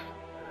bills.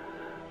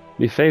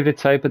 My favourite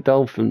type of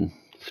dolphin.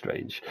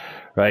 Strange.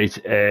 Right,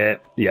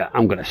 yeah,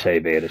 I'm going to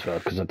save here as well,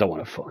 because I don't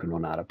want to fucking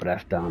run out of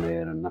breath down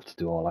here and have to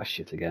do all that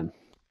shit again.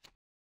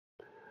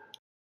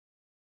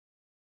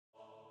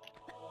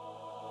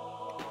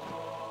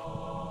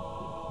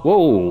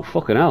 Whoa,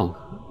 fucking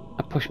hell.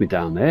 That pushed me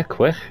down there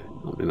quick.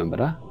 I don't remember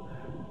that.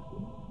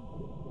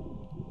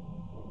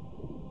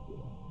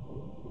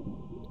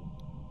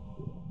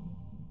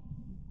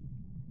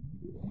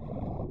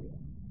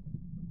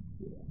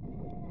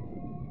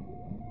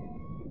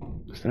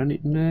 Is there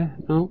anything there?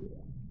 No?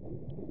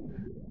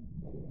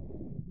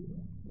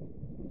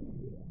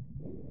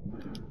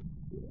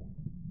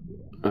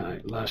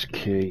 Alright, last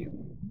key.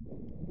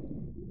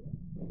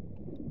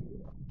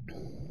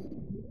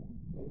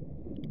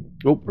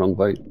 Oh, wrong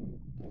way.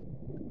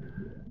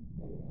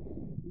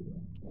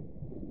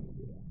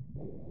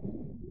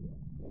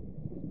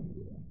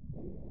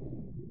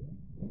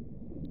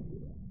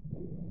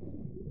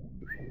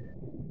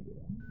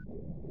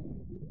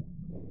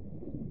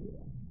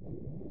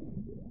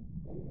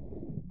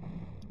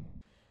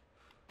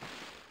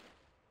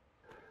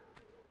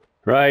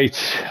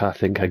 Right, I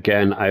think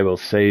again I will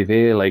save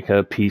here like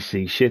a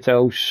PC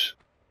shithouse.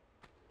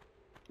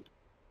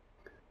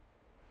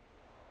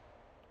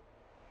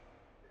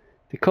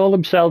 They call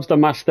themselves the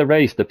Master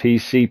Race, the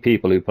PC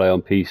people who play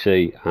on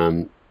PC,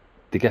 and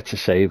they get to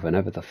save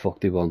whenever the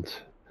fuck they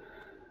want.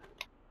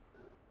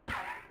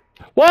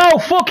 Whoa,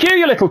 fuck you,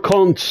 you little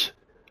cunt!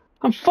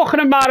 I'm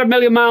fucking mad a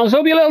million miles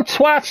up, you little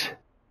twat!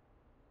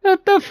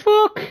 What the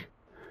fuck?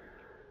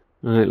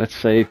 Alright, let's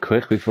save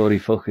quick before he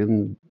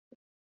fucking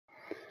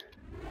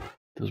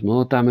does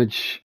more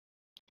damage.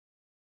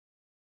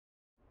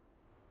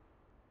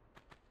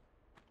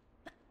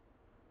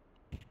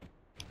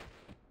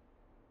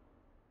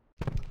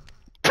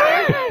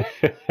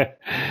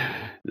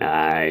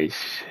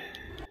 Nice.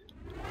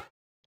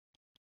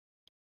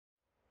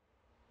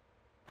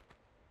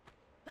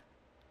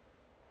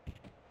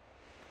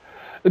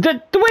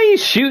 The way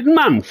he's shooting,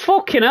 man,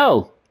 fucking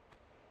hell.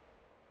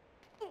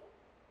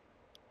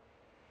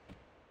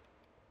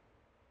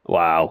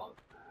 Wow.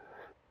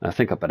 I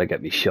think I better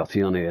get me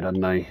shotty on here,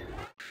 hadn't I?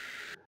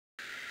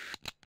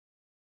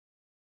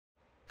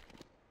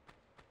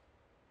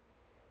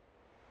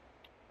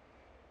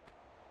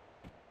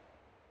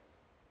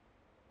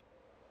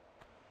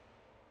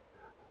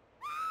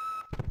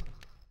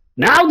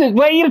 Now, the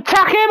way you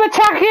attack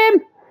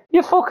him!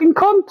 You fucking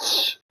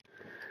cunts!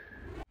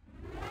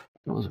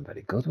 That wasn't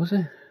very good, was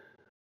it?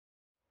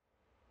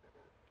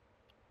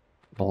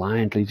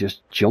 Blindly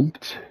just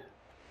jumped.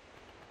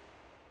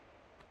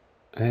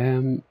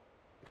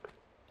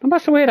 No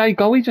matter where I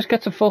go, he just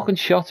gets a fucking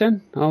shot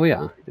in. Oh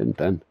yeah, he didn't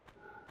then.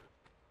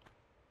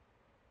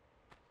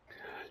 Do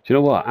you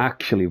know what?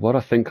 Actually, what I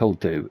think I'll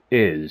do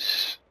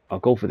is I'll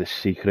go for the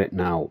secret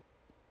now.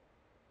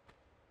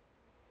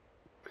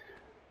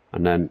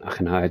 And then I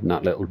can hide in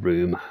that little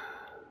room.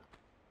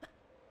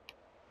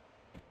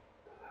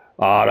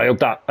 Oh, I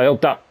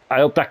hope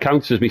that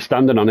counts as me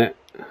standing on it.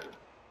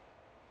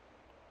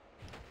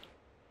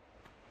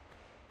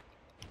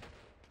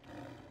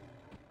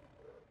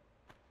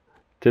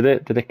 Did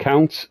it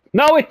count?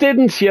 No, it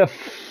didn't, you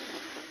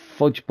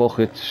fudge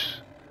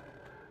buckets.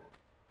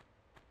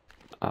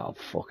 Oh,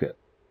 fuck it.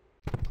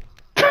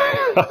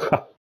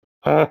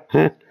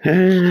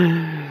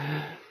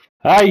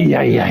 Ay.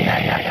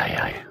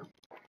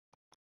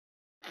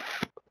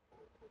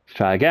 Let's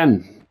try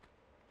again.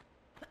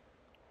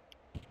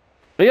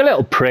 You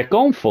little prick,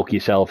 go and fuck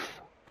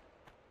yourself.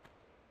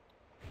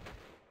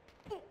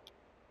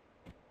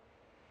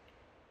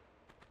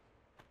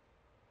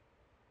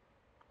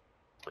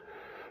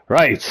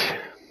 Right.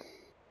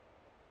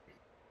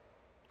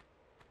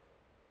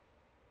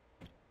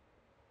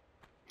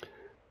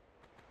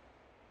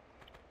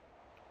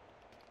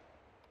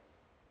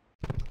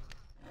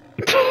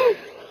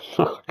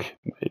 Fuck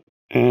me.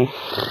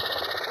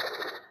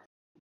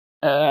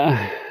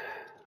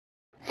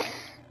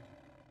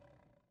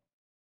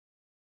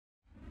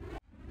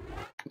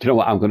 Do you know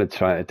what? I'm going to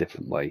try it a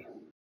different way.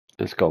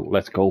 Let's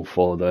go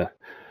for the...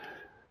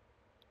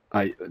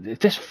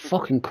 This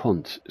fucking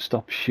cunt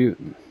stop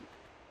shooting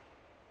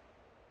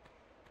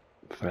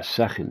for a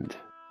second.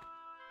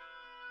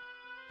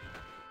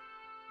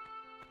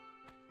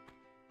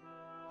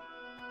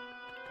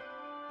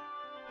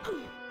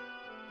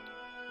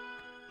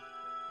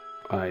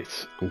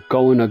 Right, I'm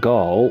going to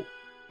go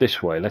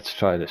this way. Let's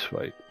try this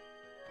way.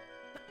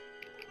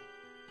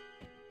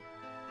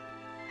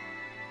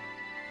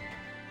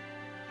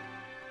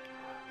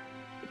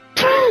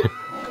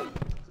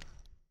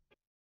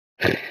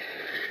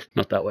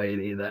 Not that way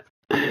either.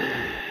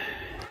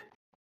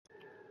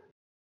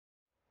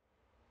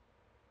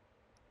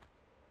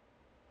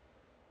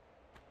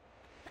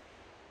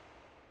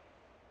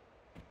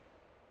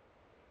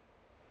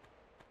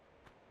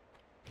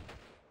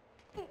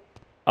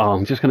 Oh,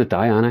 I'm just going to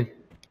die, aren't I?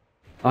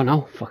 Oh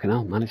no, fucking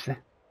hell, managed it.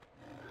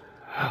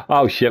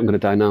 Oh shit, I'm going to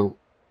die now.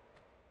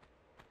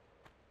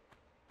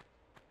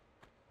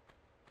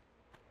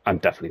 I'm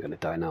definitely going to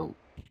die now.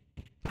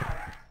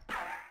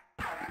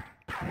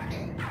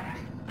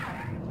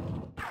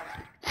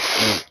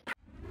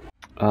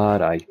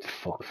 Alright,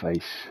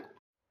 fuckface.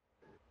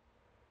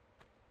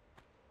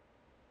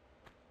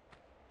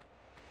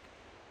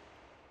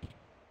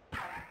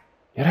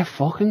 You're a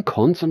fucking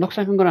cunt. It looks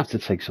like I'm going to have to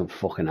take some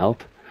fucking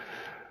help.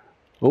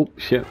 Oh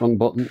shit, wrong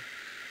button.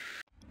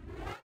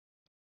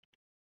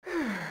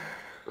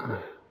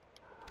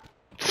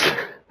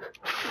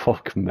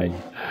 Fuck me.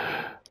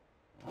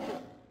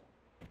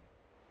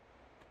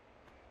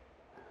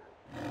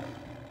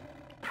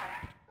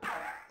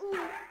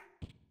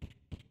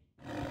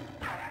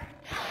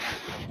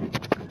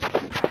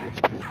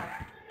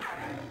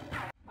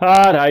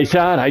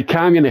 Alright,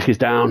 calm your knickers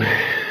down.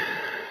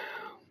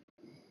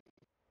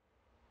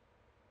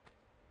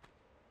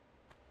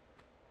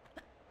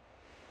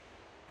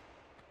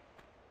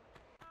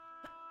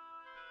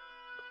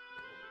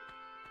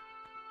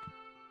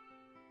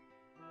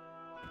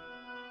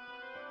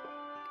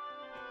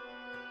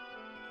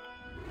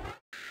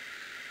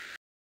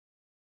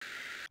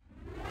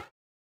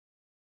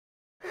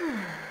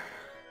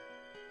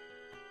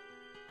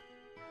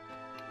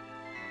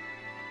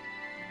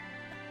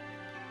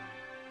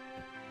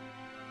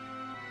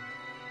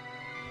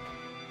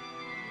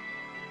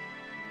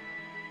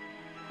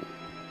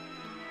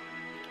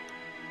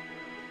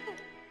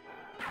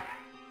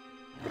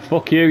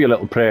 Fuck you, you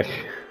little prick.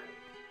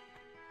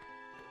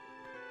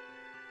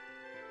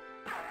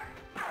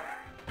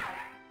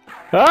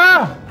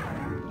 Ah!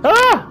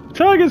 Ah!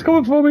 Tiger's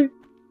coming for me.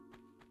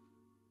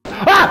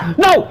 Ah!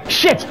 No!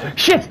 Shit!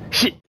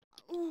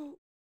 Oh,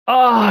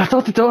 I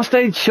thought the door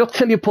stayed shut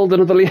till you pulled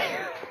another lever.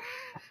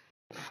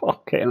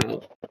 Fucking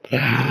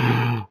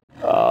hell.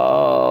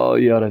 Oh,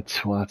 you're a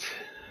twat.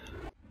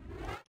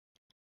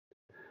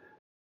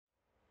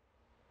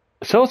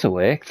 Sort of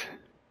worked.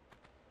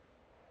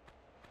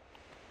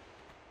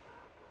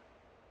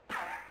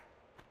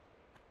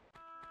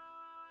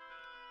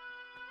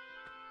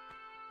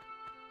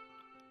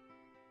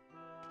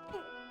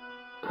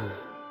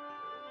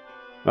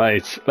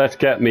 Right, let's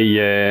get me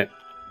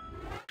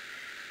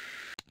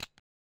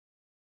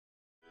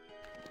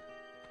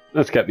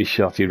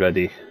shotty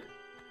ready.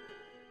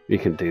 We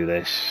can do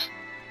this.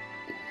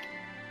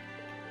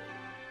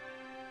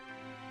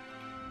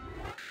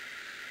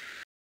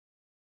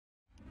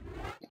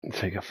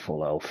 Take a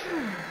full health.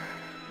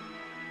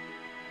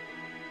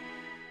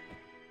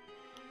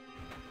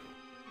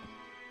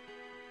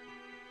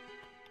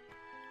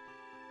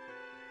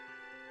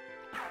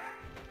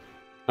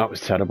 That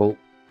was terrible.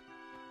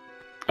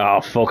 Oh,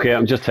 fuck it,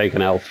 I'm just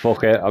taking health.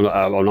 Fuck it, I'm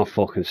not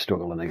fucking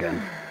struggling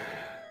again.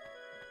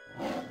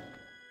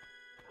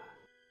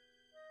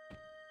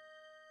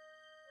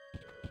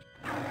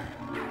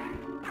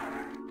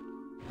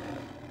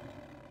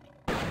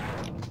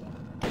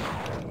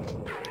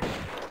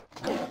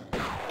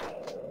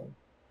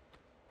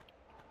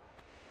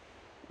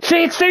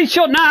 See, it stays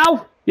shut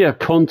now! You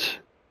cunt.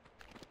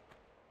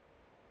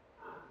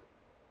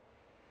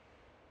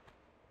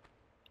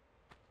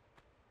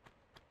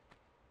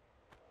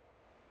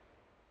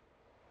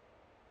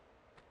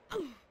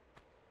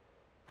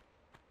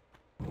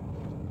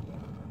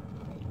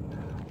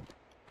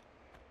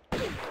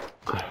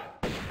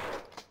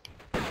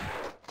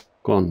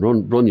 Go on,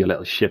 run, you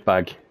little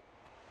shitbag.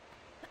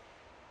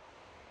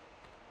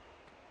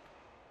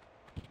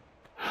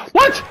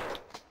 What?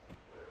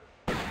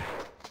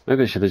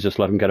 Maybe I should have just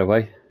let him get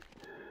away.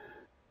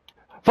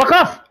 Fuck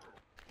off!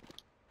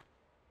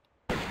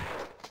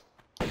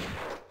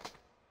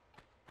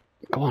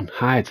 Go on,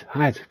 hide.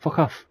 Fuck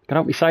off. Get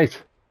out my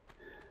sight.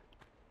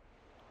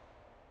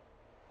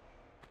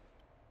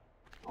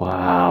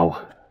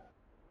 Wow.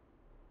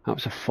 That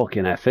was a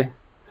fucking effort.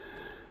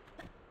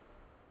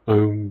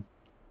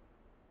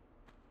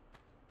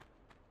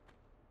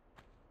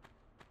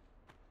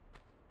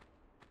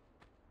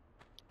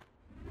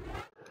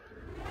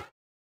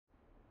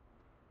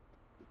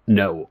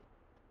 No.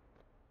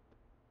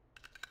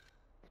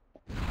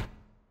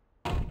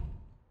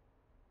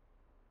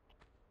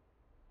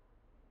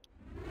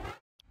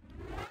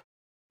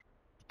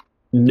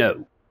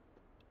 No.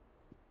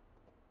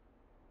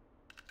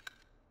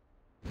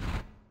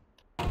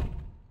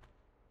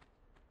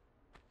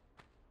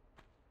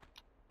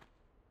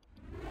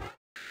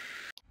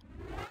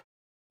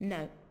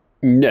 No.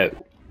 No.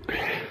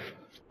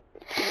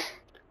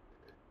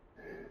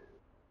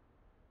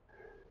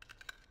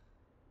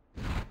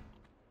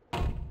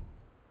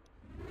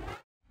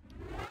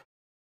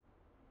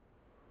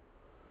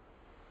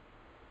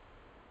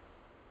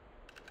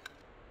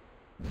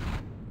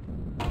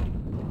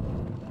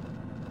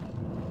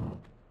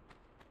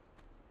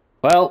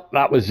 Well,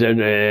 that was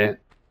a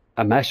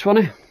mess,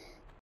 wasn't it?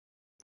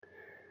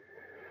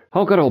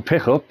 Oh, got all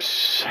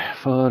pickups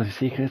for the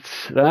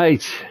secrets.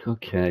 Right,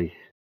 okay.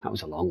 That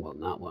was a long one,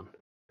 that one.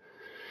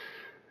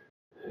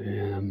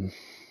 I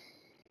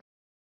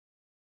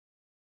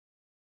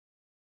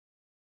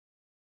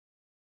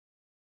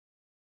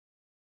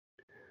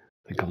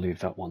think I'll leave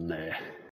that one there.